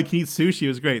steak. I had all you can eat sushi. It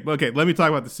was great. Okay, let me talk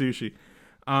about the sushi.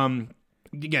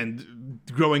 Again,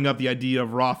 growing up, the idea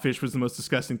of raw fish was the most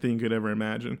disgusting thing you could ever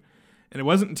imagine. And it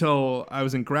wasn't until I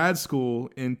was in grad school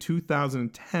in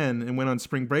 2010 and went on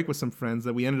spring break with some friends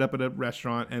that we ended up at a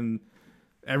restaurant and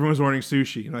everyone was ordering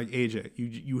sushi. And like, AJ,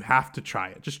 you have to try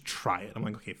it. Just try it. I'm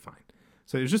like, okay, fine.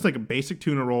 So it was just like a basic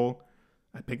tuna roll.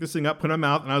 I picked this thing up, put it in my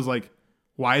mouth, and I was like,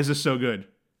 why is this so good?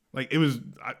 Like, it was,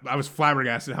 I was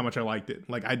flabbergasted how much I liked it.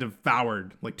 Like, I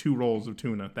devoured like 2 rolls of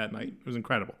tuna that night. It was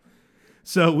incredible.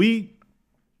 So we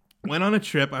went on a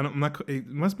trip. It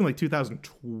must have been like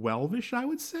 2012-ish, I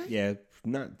would say. Yeah,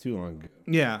 not too long ago.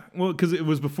 Yeah, well, because it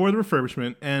was before the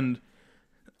refurbishment, and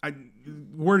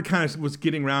word kind of was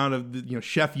getting around of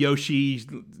Chef Yoshi.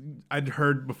 I'd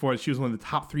heard before that she was one of the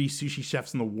top 3 sushi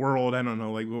chefs in the world. I don't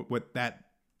know like what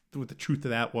the truth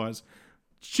of that was.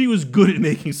 She was good at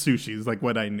making sushi, is like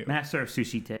what I knew. Master of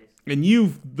sushi taste. And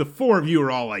the 4 of you are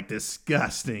all like,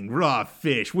 disgusting, raw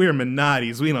fish. We're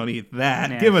Minottis. We don't eat that.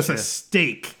 Yeah, Give us true. a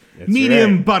steak. That's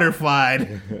Medium right.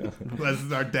 butterflied.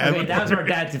 That's our dad. Okay, that was our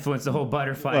dad's influence, the whole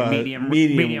butterfly Well, medium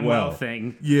medium well well.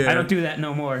 thing. Yeah. I don't do that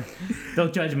no more.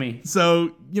 Don't judge me.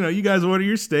 So, you guys order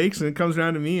your steaks, and it comes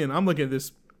around to me, and I'm looking at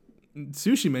this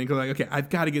sushi menu because I'm like, okay, I've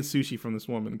got to get sushi from this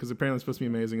woman because apparently it's supposed to be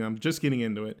amazing. I'm just getting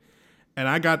into it. And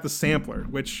I got the sampler,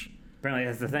 which, Apparently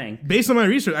that's the thing. based on my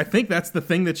research, I think that's the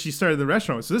thing that she started the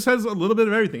restaurant with. So this has a little bit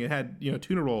of everything. It had,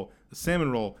 tuna roll, a salmon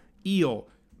roll, eel.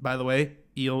 By the way,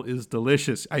 eel is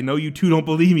delicious. I know you two don't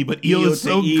believe me, but eel Eel is to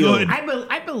so eel. good.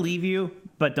 I believe you,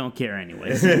 but don't care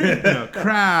anyways.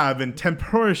 Crab and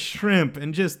tempura shrimp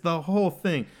and just the whole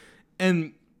thing.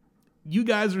 And you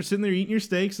guys were sitting there eating your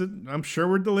steaks that I'm sure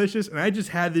were delicious, and I just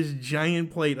had this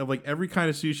giant plate of like every kind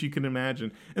of sushi you can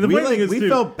imagine. And the funny thing is, we too,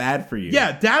 felt bad for you.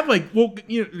 yeah, Dad,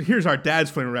 here's our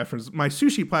dad's frame of reference. My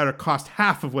sushi platter cost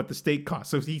half of what the steak cost,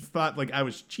 so he thought like I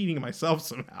was cheating myself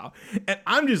somehow. And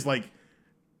I'm just like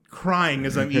crying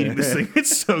as I'm eating this thing.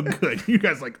 It's so good. You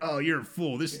guys are like, oh, you're a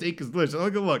fool. This steak is delicious.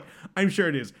 Look. I'm sure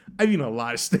it is. I've eaten a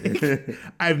lot of steak.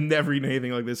 I've never eaten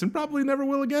anything like this, and probably never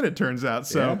will again, it turns out.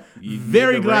 So Yeah, you made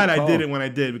very the glad right I did call. it when I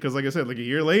did, because like I said, like a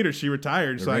year later she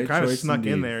retired, so I right kind of choice snuck in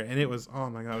indeed. there, and it was, oh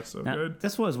my god, it was so Now, good.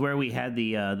 this was where we had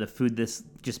the food. This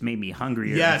just made me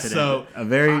hungrier. Yeah, incident.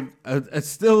 so a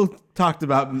still talked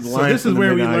about. So this is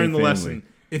where we learned the lesson.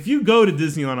 If you go to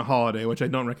Disney on a holiday, which I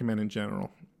don't recommend in general,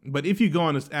 but if you go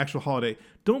on an actual holiday,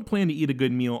 don't plan to eat a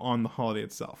good meal on the holiday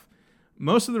itself.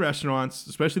 Most of the restaurants,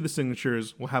 especially the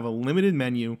signatures, will have a limited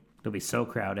menu. it'll be so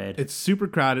crowded. It's super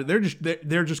crowded. They're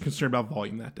just concerned about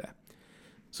volume that day.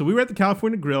 So we were at the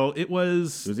California Grill. It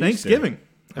was was Thanksgiving.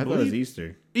 I thought it was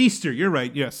Easter. Easter, you're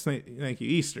right. Yes, thank you,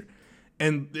 Easter.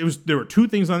 And there were 2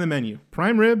 things on the menu: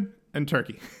 prime rib and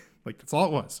turkey. Like that's all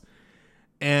it was.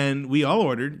 And we all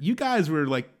ordered. You guys were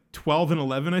like 12 and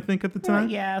 11, I think, at the time.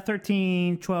 yeah,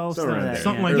 13, 12, something around like that. there.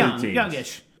 Something yeah. like Young, that.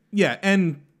 youngish. Yeah,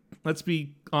 and let's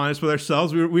be honest with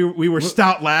ourselves. We were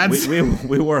stout lads.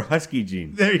 We wore husky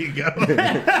jeans. There you go.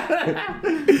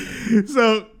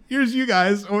 So here's you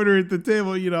guys order at the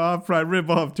table, I'll have fried rib,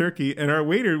 I'll have turkey, and our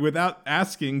waiter, without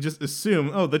asking, just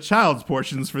assume, oh, the child's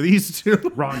portions for these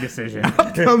 2. Wrong decision.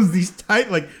 Comes these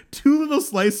tight, like 2 little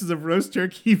slices of roast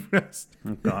turkey breast.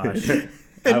 Oh, gosh.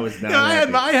 I was not.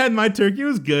 I had my turkey. It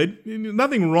was good.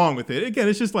 Nothing wrong with it. Again,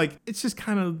 it's just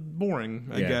kind of boring,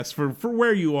 I Yeah. guess, for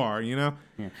where you are, Yeah.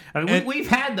 I mean, And- we've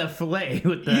had the filet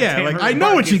with the Yeah, like tamarind I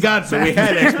know what you barbecue got. sauce. So we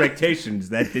had expectations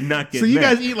that did not get. So you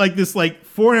met. guys eat like this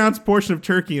 4-ounce portion of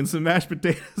turkey and some mashed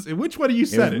potatoes. And which one of you It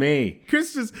said was it? me.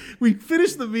 Chris we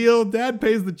finished the meal. Dad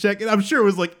pays the check, and I'm sure it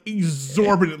was like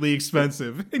exorbitantly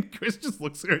expensive. And Chris just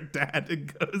looks at her dad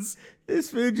and goes, This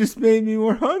food just made me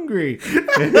more hungry.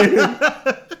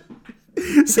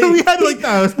 "So we had like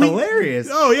that was hilarious.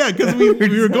 Oh yeah, because we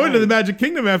were going to the dying. Magic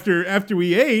Kingdom after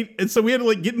we ate, and so we had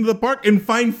to get into the park and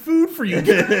find food for you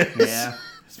guys. Yeah.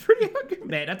 It's pretty hungry,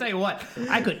 man. I'll tell you what,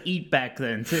 I could eat back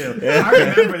then too. I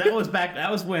remember that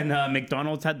was when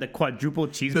McDonald's had the quadruple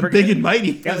cheeseburger. The big and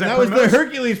mighty. It was a That was the promotion.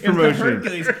 Hercules It was the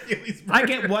promotion. Hercules. I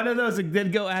get one of those and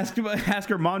then go ask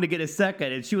her mom to get a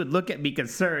second, and she would look at me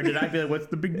concerned, and I'd be like, "What's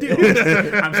the big deal?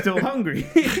 I'm still hungry."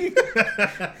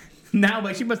 Now,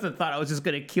 but she must have thought I was just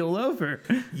gonna keel over.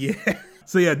 Yeah.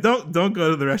 So yeah, don't go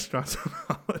to the restaurants on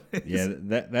holidays.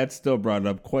 Yeah, that's still brought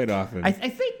up quite often. I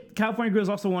think California Grill is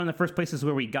also one of the first places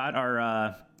where we got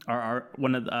our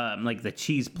one of the, like the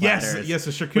cheese platters. Yes,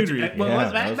 the charcuterie. Which, well, Yeah,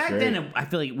 that back, was back great. then, I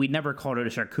feel like we never called it a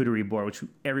charcuterie board, which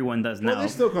everyone does now. Well, they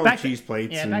still call them Back cheese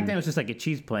plates Yeah, and- back then it was just like a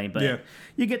cheese plate, but Yeah.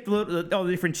 you get all the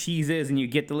different cheeses, and you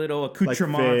get the little like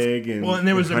accoutrements. fig and Well, and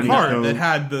there was a honeycomb. card that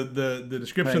had the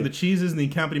description of the Right. cheeses and the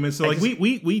accompaniment. So like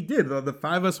we did. The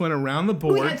five of us went around the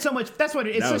board. We had so much. That's what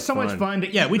it's That just was so much fun. fun.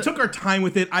 To Yeah, we eat. took our time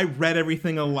with it. I read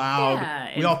everything aloud. Yeah,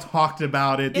 we and- all talked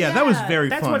about it. Yeah, that was very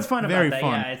that's fun. what's fun very about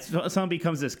that. fun. Yeah, it's someone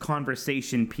becomes this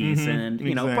conversation piece, and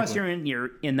plus exactly.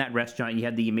 you're in that restaurant, you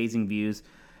have the amazing views.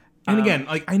 And again,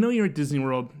 like I know you're at Disney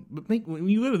World, but when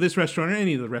you go to this restaurant or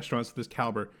any of the restaurants of this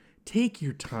caliber, take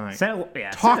your time. Talk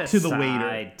set to the aside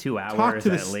waiter. 2 hours Talk to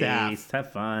the at staff. least.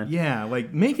 Have fun. Yeah,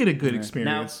 like make it a good Now,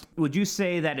 experience. would you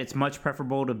say that it's much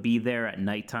preferable to be there at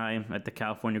nighttime at the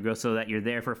California Grill, so that you're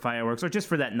there for fireworks, or just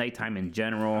for that nighttime in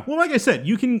general? Well, like I said,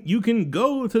 you can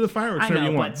go to the fireworks I whenever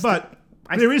know, you want, but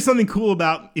but there is something cool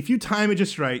about if you time it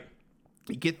just right.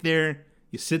 You get there,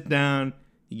 you sit down,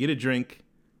 you get a drink,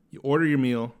 you order your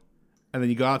meal, and then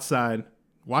you go outside,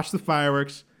 watch the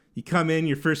fireworks. You come in,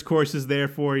 your first course is there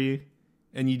for you,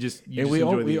 and you just And we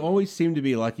enjoy we always seem to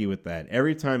be lucky with that.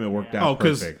 Every time it worked out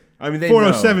because perfect. I mean, they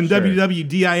 407 know, sure.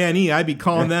 WWDINE, I'd be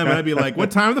calling them and I'd be like,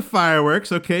 "What time are the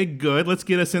fireworks? Okay, good. Let's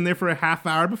get us in there for a half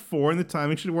hour before, and the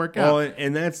timing should work out." Well,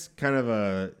 and that's kind of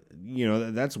a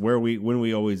that's where when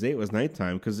we always ate was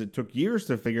nighttime because it took years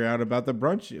to figure out about the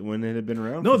brunch when it had been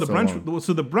around. No, for the so brunch. long.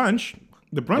 So the brunch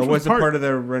Or was it part of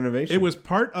the renovation? It was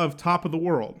part of Top of the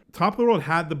World. Top of the World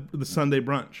had the Sunday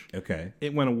brunch. okay.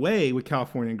 It went away with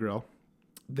California Grill.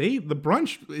 The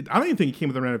brunch. I don't even think it came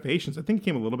with the renovations. I think it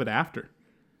came a little bit after.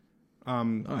 Oh, I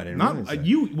didn't Not realize that. when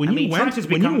you Trunch went has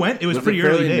when you become- went. It was Was it pretty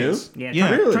early fairly new? days. Yeah, yeah.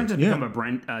 Trunch has Yeah. become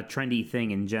a trendy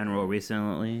thing in general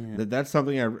recently. That's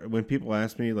something when people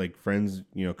ask me, like friends,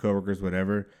 coworkers,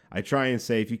 whatever, I try and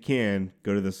say, if you can,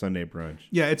 go to the Sunday brunch.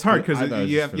 Yeah, it's hard I because thought it was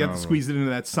you have to phenomenal. squeeze it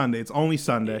into that Sunday. It's only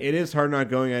Sunday. It is hard not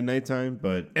going at nighttime,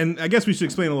 but And I guess we should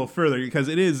explain a little further because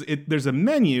there's a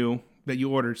menu that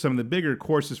you order some of the bigger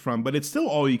courses from, but it's still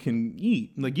all you can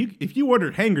eat. Like if you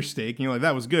ordered hanger steak and you're like,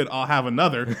 that was good, I'll have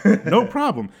another, no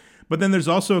problem. But then there's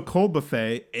also a cold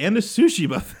buffet and a sushi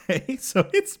buffet, so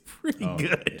it's pretty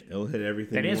good. it'll hit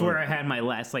everything. That you is want. where I had my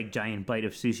last giant bite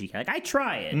of sushi. Like I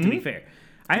try it, to be fair.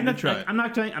 I'm not try it. I'm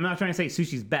not trying to say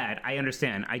sushi's bad. I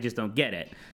understand. I just don't get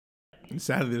it.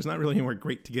 Sadly, there's not really anywhere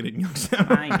great to get it in Youngstown.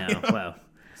 I know. Well,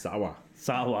 Sawa.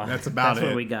 Sawa. That's about That's it.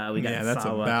 what we got. We got Yeah, that's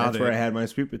Sawa. about That's where I it, had my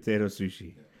sweet potato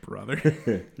sushi. brother.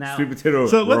 Now, Sweet potato.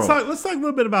 So let's roll. talk a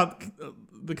little bit about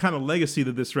the kind of legacy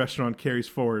that this restaurant carries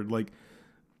forward. Like,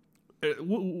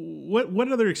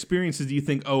 what other experiences do you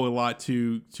think owe a lot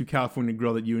to California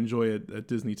Grill that you enjoy at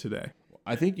Disney today?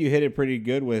 I think you hit it pretty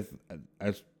good with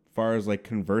as far as like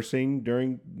conversing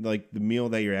during like the meal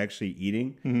that you're actually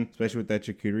eating, especially with that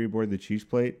charcuterie board, the cheese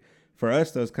plate. For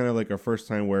us, that was kind of like our first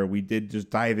time where we did just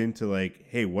dive into like,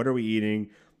 hey, what are we eating?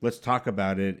 Let's talk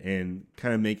about it and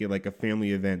kind of make it like a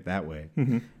family event that way.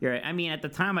 You're right. I mean, at the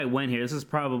time I went here, this is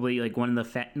probably like one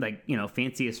of the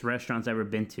fanciest restaurants I've ever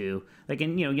been to. Like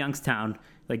in Youngstown,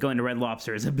 like going to Red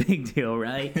Lobster is a big deal,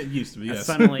 right? It used to be, yes.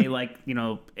 Suddenly,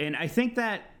 and I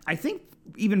think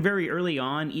even very early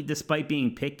on, despite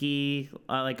being picky,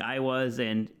 like I was,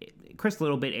 and Chris a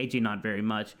little bit, AJ not very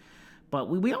much. But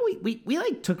we always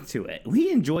like took to it.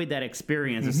 We enjoyed that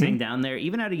experience of sitting down there,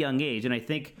 even at a young age. And I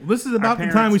think This is our about the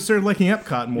time parents- we started liking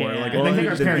Epcot more. Yeah. Like, Well, I I think think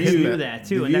our our parents view- knew knew that. that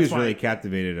too, The and that's views why really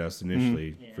captivated us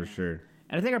initially, for sure.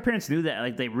 And I think our parents knew that,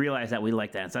 like they realized that we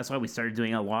liked that. So that's why we started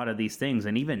doing a lot of these things.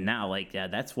 And even now, like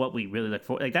that's what we really look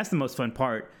for. Like that's the most fun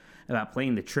part about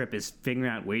playing the trip is figuring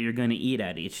out where you're going to eat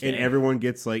at each day. And everyone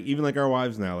gets like, even like our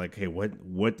wives now, like, hey,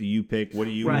 what do you pick? What do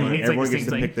you want? It's Everyone like gets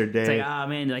to things pick their It's day. like, ah,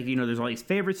 man, like there's all these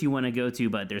favorites you want to go to,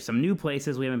 but there's some new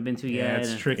places we haven't been to Yeah, yet. it's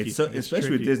And- tricky. It's so,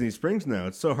 especially with tricky. Disney Springs now.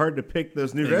 It's so hard to pick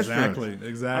those new restaurants.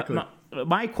 Exactly.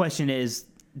 My question is,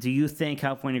 do you think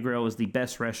California Grill is the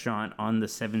best restaurant on the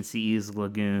Seven Seas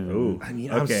Lagoon? Ooh, I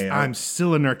mean, okay. I'm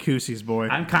still a Narcoossee's boy.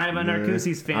 I'm kind of a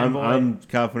Narcoossee's fanboy. I'm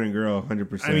California Girl,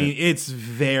 100%. I mean, it's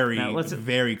very, Now,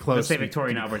 very close. let's say to be Victoria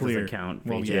and Albert clear. doesn't count.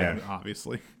 Well, Yeah. yeah,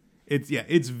 obviously.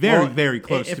 It's very, Well, very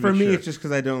close. to for be me, sure. it's just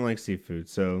because I don't like seafood,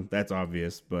 so that's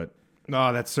obvious. But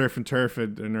Oh, that's surf and turf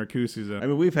at Narcoossee's. I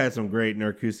mean, we've had some great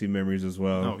Narcoossee memories as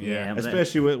well. Oh, yeah. but that-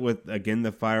 especially with again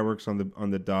the fireworks on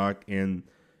the dock and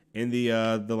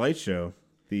the light show.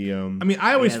 The I mean,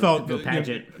 I always Yeah, felt the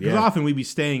pageant. because Yeah. often we'd be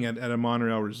staying at a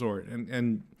Montreal resort,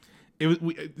 and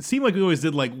it seemed like we always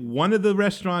did like one of the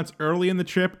restaurants early in the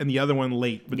trip and the other one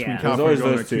late between Yeah. There's California always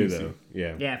Grill those and two, Arcusi. though.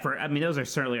 Yeah. Yeah, those are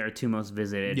certainly our two most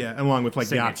visited. Yeah, along with like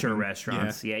Signature Yachtsman.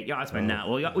 restaurants. Yeah, Yachtsman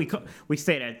now. Well, we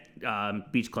stayed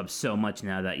at Beach Club so much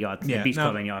now that Beach now,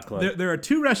 Club and Yacht Club. There are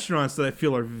two restaurants that I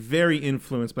feel are very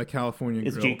influenced by California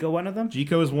Is Grill. Jico one of them?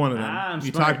 Jico is one of them. Ah, I'm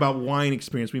you smart. talk about wine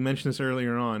experience. We mentioned this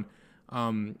earlier on.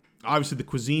 Obviously, the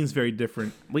cuisine's very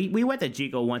different. We went to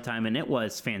Jico one time and it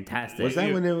was fantastic. Was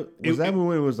that when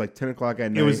it was like 10 o'clock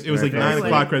at night? It was like Or- 9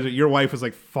 Like- o'clock. Your wife was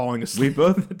like falling We asleep.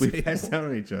 we passed out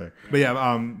on each other. But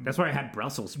yeah, That's where I had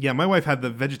Brussels. yeah, my wife had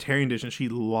the vegetarian dish and she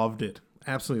loved it.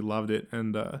 Absolutely loved it.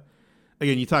 And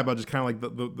again, you talk about just kind of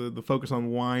like the focus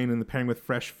on wine and the pairing with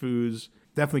fresh foods.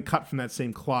 Definitely cut from that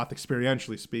same cloth,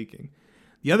 experientially speaking.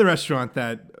 The other restaurant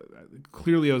that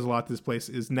clearly owes a lot to this place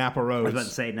is Napa Rose. was about to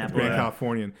say Napa Grand Rose.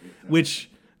 Californian,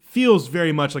 which feels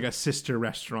very much like a sister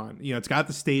restaurant. You know, it's got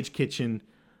the stage kitchen.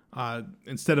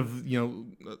 Instead of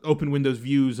open windows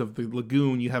views of the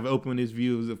lagoon, you have open windows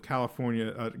views of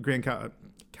California,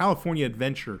 California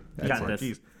Adventure. Got it.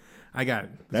 this. Jeez. I got it.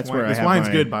 That's wine, where I this have wine's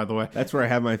my- good, by the way. That's where I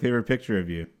have my favorite picture of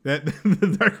you. That the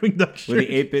Darkwing Duck shirt. With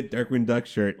the 8-bit Darkwing Duck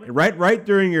shirt. Right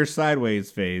during your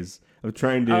sideways phase of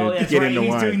trying to Oh, that's get right. into He's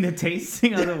wine. doing the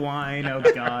tasting of the wine. Oh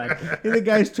God. And the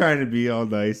guy's trying to be all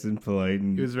nice and polite,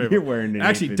 and It was very you're fun. wearing an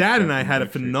Actually, 8-bit Dad and I Darkwing had a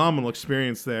Duck shirt. phenomenal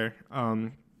experience there.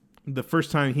 The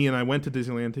first time he and I went to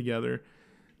Disneyland together,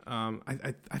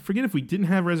 I forget if we didn't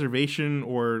have reservation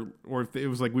or if it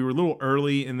was like we were a little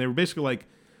early and they were basically like,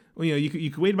 well, you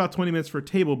could wait about 20 minutes for a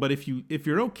table, but if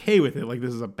you're okay with it, like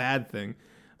this is a bad thing.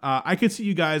 I could see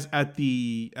you guys at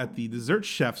the dessert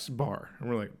chef's bar, and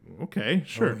we're like, okay,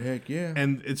 sure, Oh, heck yeah.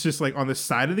 And it's just like on the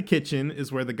side of the kitchen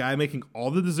is where the guy making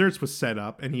all the desserts was set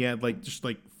up, and he had just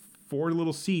 4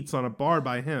 little seats on a bar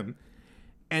by him.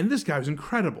 And this guy was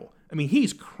incredible. I mean,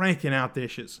 he's cranking out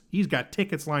dishes. He's got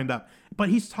tickets lined up, but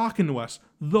he's talking to us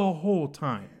the whole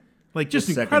time, like just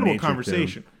It's second incredible nature to him.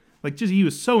 conversation. Like just he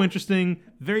was so interesting,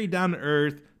 very down to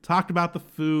earth. Talked about the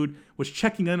food, was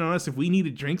checking in on us if we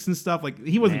needed drinks and stuff. Like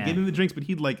he wasn't Man. getting the drinks, but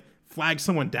he'd flag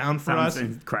someone down for Sounds us.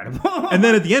 incredible. And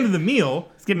then at the end of the meal,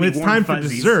 giving when me it's warm time for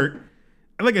fuzzies. dessert,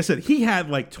 and like I said, he had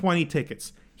 20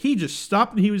 tickets. He just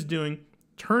stopped what he was doing,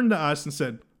 turned to us, and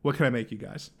said, "What can I make you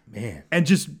guys?" Man. And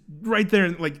just right there, I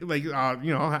don't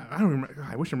remember.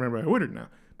 I wish I remember. I ordered now,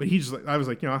 but he just I was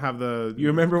like, I'll have the. You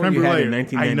remember what creme you had in brulee.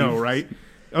 1990? I know, right?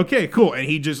 Okay, cool. And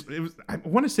he just I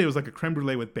want to say it was like a creme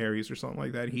brulee with berries or something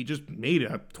like that. He just made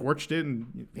it, torched it,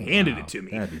 and handed it to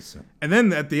me. That'd be so. And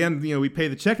then at the end, we pay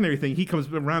the check and everything. He comes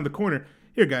around the corner.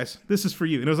 Here, guys, this is for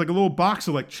you. And it was like a little box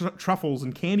of truffles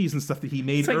and candies and stuff that he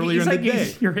made earlier in the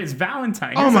day. You're his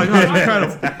Valentine. Oh my god,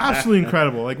 incredible! Absolutely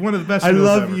incredible. Like one of the best. I meals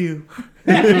love ever. you.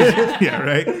 Yeah,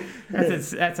 right.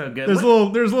 That's a good. There's a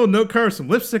little note card with some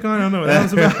lipstick on. I don't know what that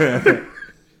was about.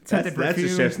 Scented That's the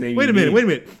perfume. chef's name. Wait a you minute.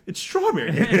 need. It's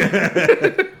strawberry.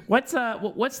 What's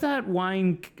that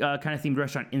wine kind of themed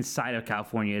restaurant inside of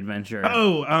California Adventure?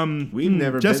 We've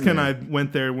never Jessica been and there. I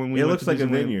went there when we It went looks to like a Disneyland.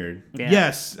 vineyard. Yeah.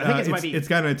 Yes, I think it might be. it's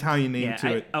got an Italian name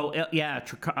to it.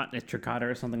 Tricata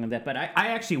or something like that. But I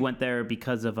actually went there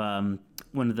because of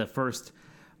one of the first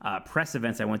press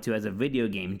events I went to as a video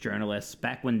game journalist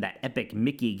back when that Epic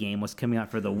Mickey game was coming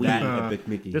out for the Wii. That Epic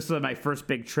Mickey. This was my first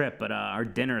big trip, but our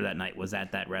dinner that night was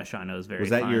at that restaurant. It was very Was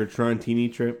that fun. your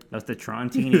Trontini trip? That was the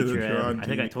Trontini The trip. I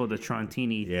think I Trontini. told the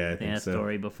Trontini Yeah, I think so.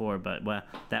 story before, but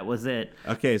that was it.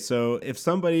 Okay, so if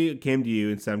somebody came to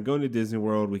you and said, "I'm going to Disney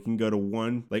World. We can go to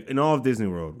one, in all of Disney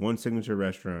World, one signature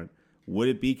restaurant." Would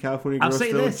it be California Grill I'll say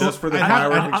still, this just for the I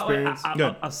have- firework experience?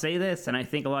 Good. I'll say this, and I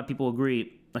think a lot of people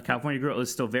agree. The California Grill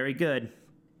is still very good.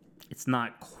 It's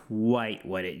not quite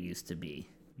what it used to be.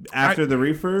 After the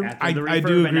refurb? I The do refurb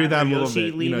agree and with that a after little Yoshi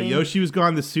bit. leaving. Yoshi was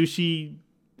gone. The sushi,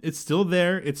 it's still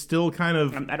there. It's still kind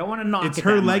of. I don't want to knock It's it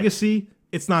her that much. Legacy.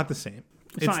 It's not the same.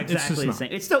 It's not just exactly the not.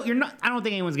 same. It's still you're not. I don't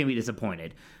think anyone's gonna be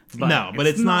disappointed. But No, but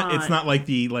it's not. It's not like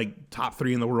the top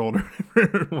 3 in the world or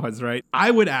whatever it was, right?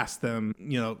 I would ask them,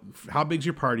 how big's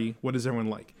your party? What does everyone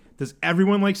like? Does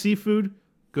everyone like seafood?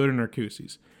 Go to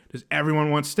Narcoossee's. Does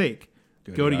everyone want steak?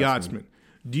 Go to Yachtsman.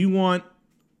 Do you want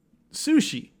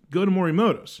sushi? Go to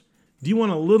Morimoto's. Do you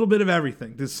want a little bit of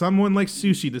everything? Does someone like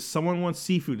sushi? Does someone want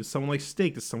seafood? Does someone like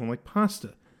steak? Does someone like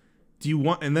pasta? Do you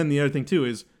want? And then the other thing too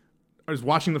is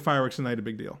watching the fireworks tonight a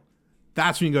big deal?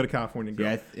 That's when you go to California Grill.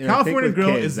 Yeah, and I think California with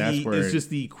Grill kids, is that's where is just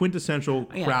the quintessential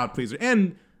Yeah. crowd pleaser.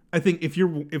 And I think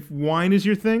if wine is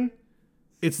your thing,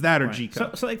 it's that or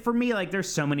Jico. So for me, there's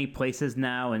so many places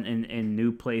now and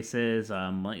new places.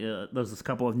 There's a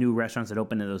couple of new restaurants that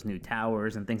open in those new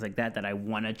towers and things like that I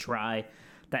want to try.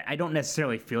 that I don't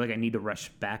necessarily feel like I need to rush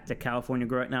back to California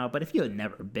Grill right now. But if you had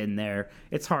never been there,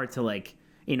 it's hard to like,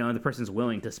 you know, the person's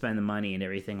willing to spend the money and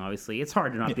everything. Obviously, it's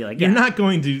hard to not be like, You're yeah, not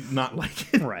going to not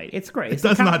like it. right. It's great. It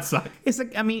does not suck. It's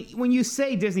like, I mean, when you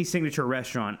say Disney signature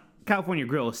restaurant, California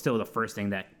Grill is still the first thing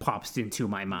that pops into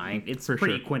my mind. It's For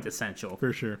pretty sure. quintessential.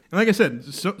 For sure. And like I said,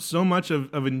 so much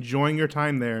of enjoying your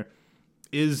time there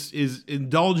is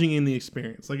indulging in the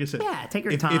experience. Like I said, Yeah, take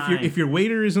your if time. If your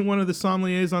waiter isn't one of the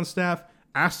sommeliers on staff,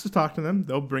 ask to talk to them.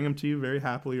 They'll bring them to you very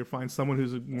happily, or find someone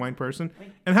who's a wine person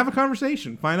and have a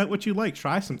conversation. Find out what you like.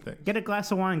 Try something. Get a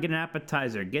glass of wine, get an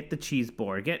appetizer, get the cheese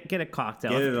board, get a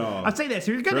cocktail. Get it all. I'll say this: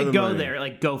 if you're Throw gonna the go money. there,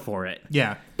 like go for it.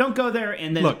 Yeah. Don't go there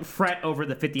and then Look, fret over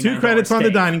the $59. 2 credits on the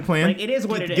steak. dining plan. Like, it is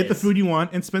what it is. Get the food you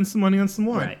want and spend some money on some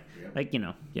wine. right. Like, you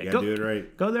know, yeah, You gotta do it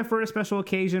right. Go there for a special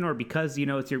occasion, or because you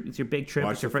know it's your big trip,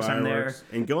 Watch it's your the first time there. fireworks.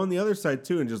 And go on the other side,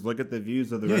 too, and just look at the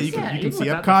views of the Yeah, you restaurant. can even see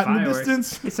without Epcot in the fireworks,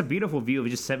 distance. It's a beautiful view of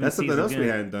just Seven That's Seas something else we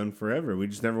Lagoon. hadn't done forever. We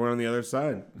just never went on the other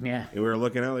side. Yeah. And we were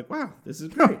looking out like, wow, this is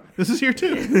great. This is here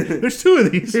too. There's 2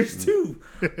 of these. There's 2.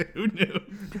 Who knew?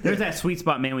 There's that sweet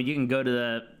spot, man, when you can go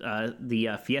to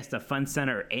the Fiesta Fun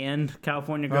Center and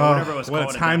California Grill, whatever it was what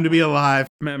called. a time to be alive.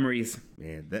 Memories.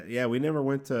 Man, we never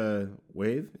went to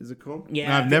Wave, is it called?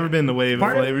 Yeah, I've never been to Wave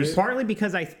of Flavors. Partly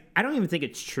because I don't even think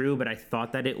it's true, but I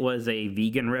thought that it was a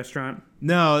vegan restaurant.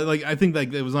 No, like I think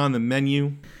like it was on the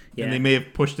menu, Yeah. and they may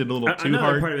have pushed it a little too Another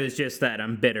hard. part of it is just that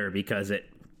I'm bitter because it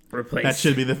replaced.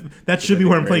 That should be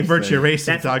where I'm playing greatest Virtua thing.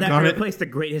 Racing. that Doggone it. replaced the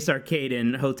greatest arcade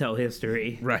in hotel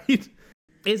history. Right?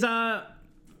 Is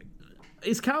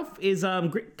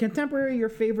Contemporary your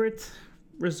favorite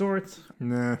resort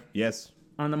Nah. Yes.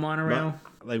 on the monorail?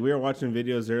 Like we were watching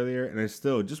videos earlier, and I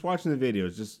still just watching the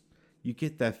videos. Just you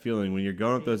get that feeling when you're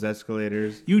going up those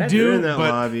escalators. You You're do, in that but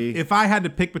lobby. if I had to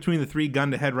pick between the 3 gun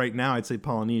to head right now, I'd say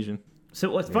Polynesian. So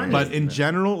what's funny But is in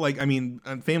general, like I mean,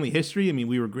 on family history, I mean,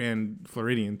 we were Grand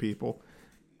Floridian people.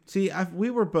 See, we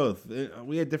were both.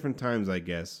 We had different times, I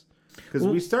guess, because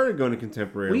we started going to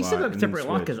Contemporary. we a used to lot go and then Contemporary a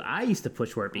lot switched. because I used to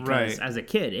push for it because Right. as a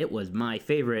kid it was my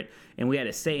favorite, and we had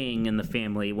a saying in the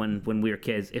family when we were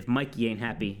kids: if Mikey ain't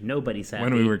happy, nobody's happy.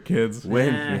 When we were kids.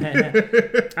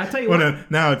 I'll tell you what.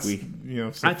 Now it's I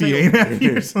tell Sophia you- ain't happy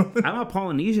or something. I'm a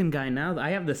Polynesian guy now.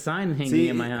 I have the sign hanging See,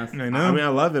 in my house. I know. I mean, I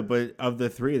love it, but of the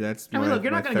 3, that's I mean, my, look,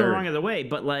 you're not my going to go third. wrong either way,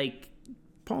 but like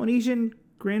Polynesian,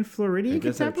 Grand Floridian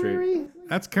guess I'm Contemporary.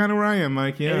 That's kind of where I am,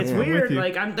 Mike. Yeah, And it's I'm with weird. you.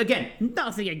 Like I'm again,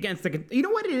 nothing against the. You know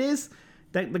what it is?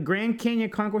 That the Grand Canyon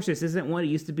Concourse just isn't what it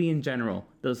used to be in general.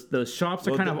 Those shops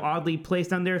are Well, kind of oddly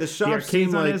placed on there. the shops arcades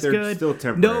seem aren't like as they're good. still No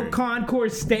temporary.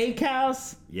 Concourse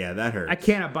Steakhouse. Yeah, that hurts. I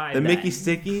can't abide The that. Mickey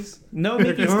Stickies. No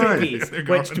Mickey gone. Stickies, They're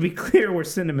which gone. to be clear were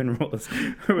cinnamon rolls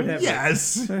or whatever.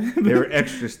 yes. They were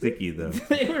extra sticky though.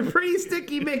 They were pretty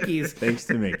sticky Mickeys. Thanks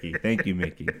to Mickey. Thank you,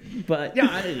 Mickey. But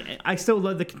yeah, I still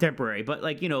love the Contemporary. But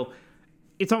like, you know,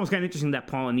 it's almost kind of interesting that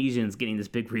Polynesian's getting this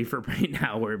big refurb right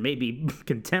now, where maybe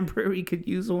Contemporary could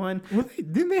use one. Well,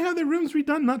 didn't they have their rooms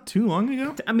redone not too long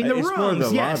ago? I mean, the It's more rooms,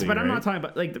 the yes, lobby, but I'm right? not talking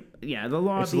about like the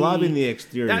lobby. It's the lobby and the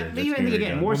exterior. that's Even getting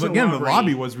again, redone. more Well, so again, the lobby,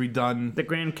 lobby was redone the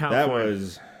Grand That California.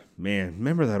 was man.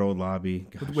 Remember that old lobby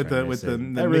Gosh, with I the miss it.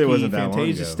 Mickey that really wasn't that long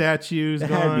Fantasia ago. statues It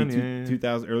had to gone. be yeah.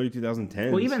 2000, early 2010s.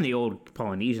 Well, even the old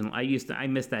Polynesian, I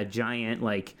miss that giant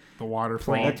like The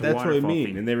waterfall. Plant. that's what I waterfall mean.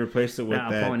 thing. And they replaced it with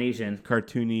that Polynesian,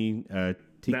 cartoony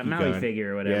tiki that Maui gun.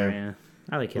 figure or whatever. Yeah,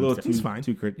 I like A him. little Too. too, He's fine.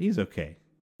 He's okay.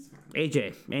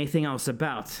 AJ, anything else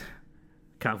about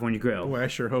California Grill? Boy, I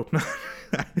sure hope not.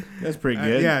 That's pretty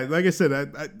good. Yeah, like I said,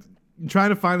 I'm trying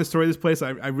to find the story of this place. I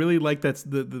really like that's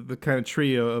the kind of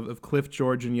trio of Cliff,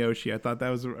 George, and Yoshi. I thought that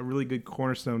was a really good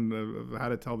cornerstone of how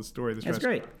to tell the story of this That's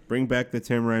restaurant. great. Bring back the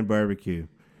Tamarind Barbecue.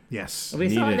 Yes. They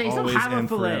still, Need it they still always have a and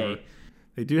fillet. forever.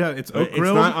 They do have it's But oak it's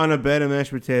grilled. not on a bed of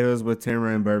mashed potatoes with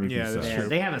Tamarind Barbecue Yeah, that's sauce. Yeah, true.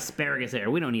 they have asparagus there.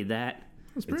 We don't need that.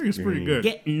 Asparagus is pretty green. good.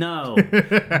 Get no.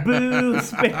 Boo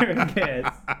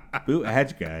asparagus. Boo,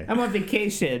 Edge guy. I'm on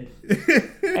vacation.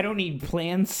 I don't need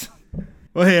plans.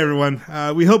 Well, hey everyone.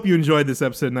 We hope you enjoyed this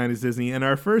episode of 90s Disney and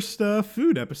our first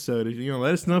food episode.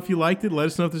 Let us know if you liked it. Let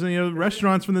us know if there's any other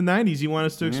restaurants from the 90s you want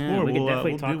us to explore. Yeah, we could We'll,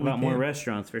 definitely we'll talk do what we about more can.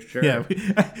 restaurants for sure. Yeah,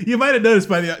 you might have noticed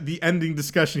by the ending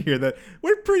discussion here that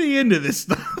we're pretty into this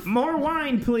stuff. More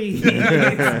wine, please.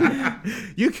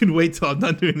 You can wait till I'm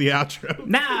done doing the outro.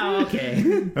 Now,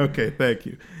 okay. Okay, thank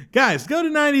you. Guys, go to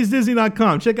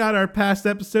 90sdisney.com. Check out our past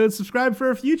episodes. Subscribe for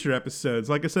our future episodes.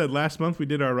 Like I said, last month we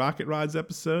did our Rocket Rods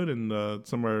episode and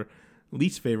some of our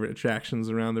least favorite attractions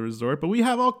around the resort. But we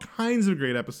have all kinds of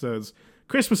great episodes.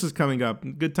 Christmas is coming up.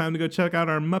 Good time to go check out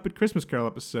our Muppet Christmas Carol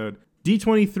episode.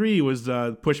 D23 was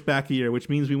pushed back a year, which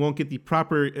means we won't get the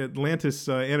proper Atlantis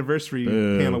anniversary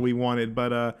panel we wanted.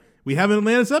 But We have an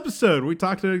Atlantis episode where we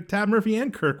talked to Tab Murphy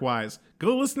and Kirk Wise.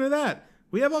 Go listen to that.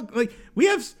 We have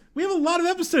we have a lot of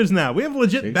episodes now. We have a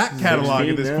legit back catalog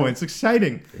at this 16 point. now. It's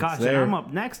exciting. Gosh, and there. I'm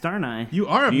up next, aren't I? You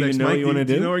are up Do you next, even know Mike. what you wanna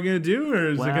Do you do? know what we're gonna do, or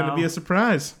is it gonna be a Well,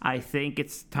 surprise? I think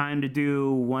it's time to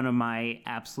do one of my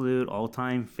absolute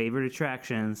all-time favorite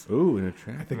attractions. Ooh, an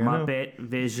attraction. I think I know. Muppet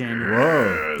Vision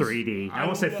Whoa. 3D. I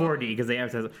won't say 4D because they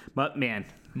advertise it. But man,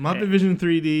 Muppet Vision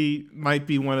 3D might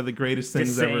be one of the greatest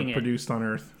things ever saying it. produced on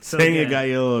Earth. so Saying good. it got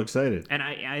you a little excited. And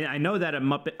I know that our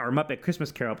Muppet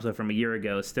Christmas Carol episode from a year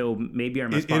ago is still maybe our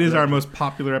most It is popular. our most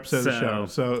popular episode of the So, show.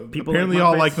 So people apparently like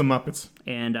all Muppets. like the Muppets.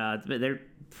 And they're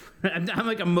I'm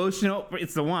like emotional.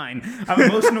 It's the wine. I'm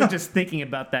emotional just thinking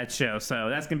about that show. So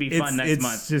that's gonna be fun next It's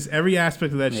month. just every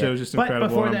aspect of that show is just But incredible.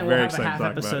 before and that, I'm we'll very have a excited to half talk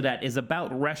about episode it. that is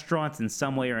about restaurants in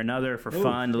some way or another for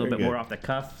fun, a little very bit good. more off the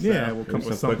cuff. So. Yeah, we'll come up Some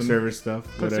with quick something. service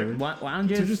stuff, whatever.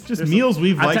 Lounges. So just There's meals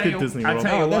we've I'll liked tell at you- Disney I'll World.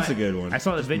 tell you Oh, that's what, a good one. I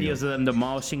saw the videos of them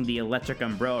demolishing the electric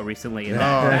umbrella recently. And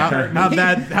Oh,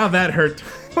 that how that hurt.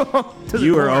 to the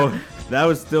You were core. that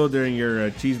was still during your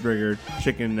cheeseburger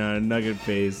chicken nugget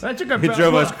phase. Electric It Umbrella.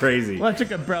 drove us crazy.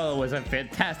 Electric Umbrella was a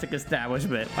fantastic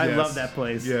establishment. I Yes. love that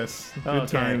place. Yes, good Okay.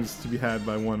 times to be had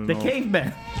by one and The all.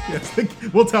 cavemen. Yes,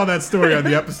 we'll tell that story on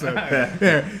the episode.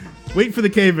 There, wait for the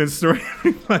caveman story,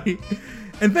 everybody.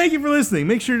 And thank you for listening.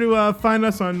 Make sure to find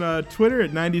us on Twitter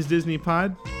at 90s Disney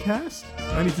Podcast.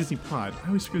 90s Disney Pod. I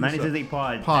always screw this 90s up. Disney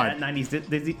Pod. Pod. At 90s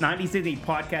Disney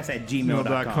Podcast at gmail.com.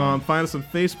 gmail.com. Find us on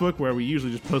Facebook, where we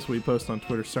usually just post what we post on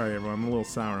Twitter. Sorry, everyone. I'm a little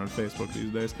sour on Facebook these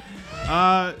days.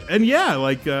 And yeah,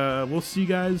 we'll see you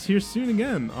guys here soon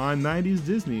again on 90s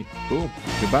Disney. Cool.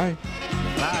 Goodbye.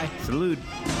 Bye. Salute.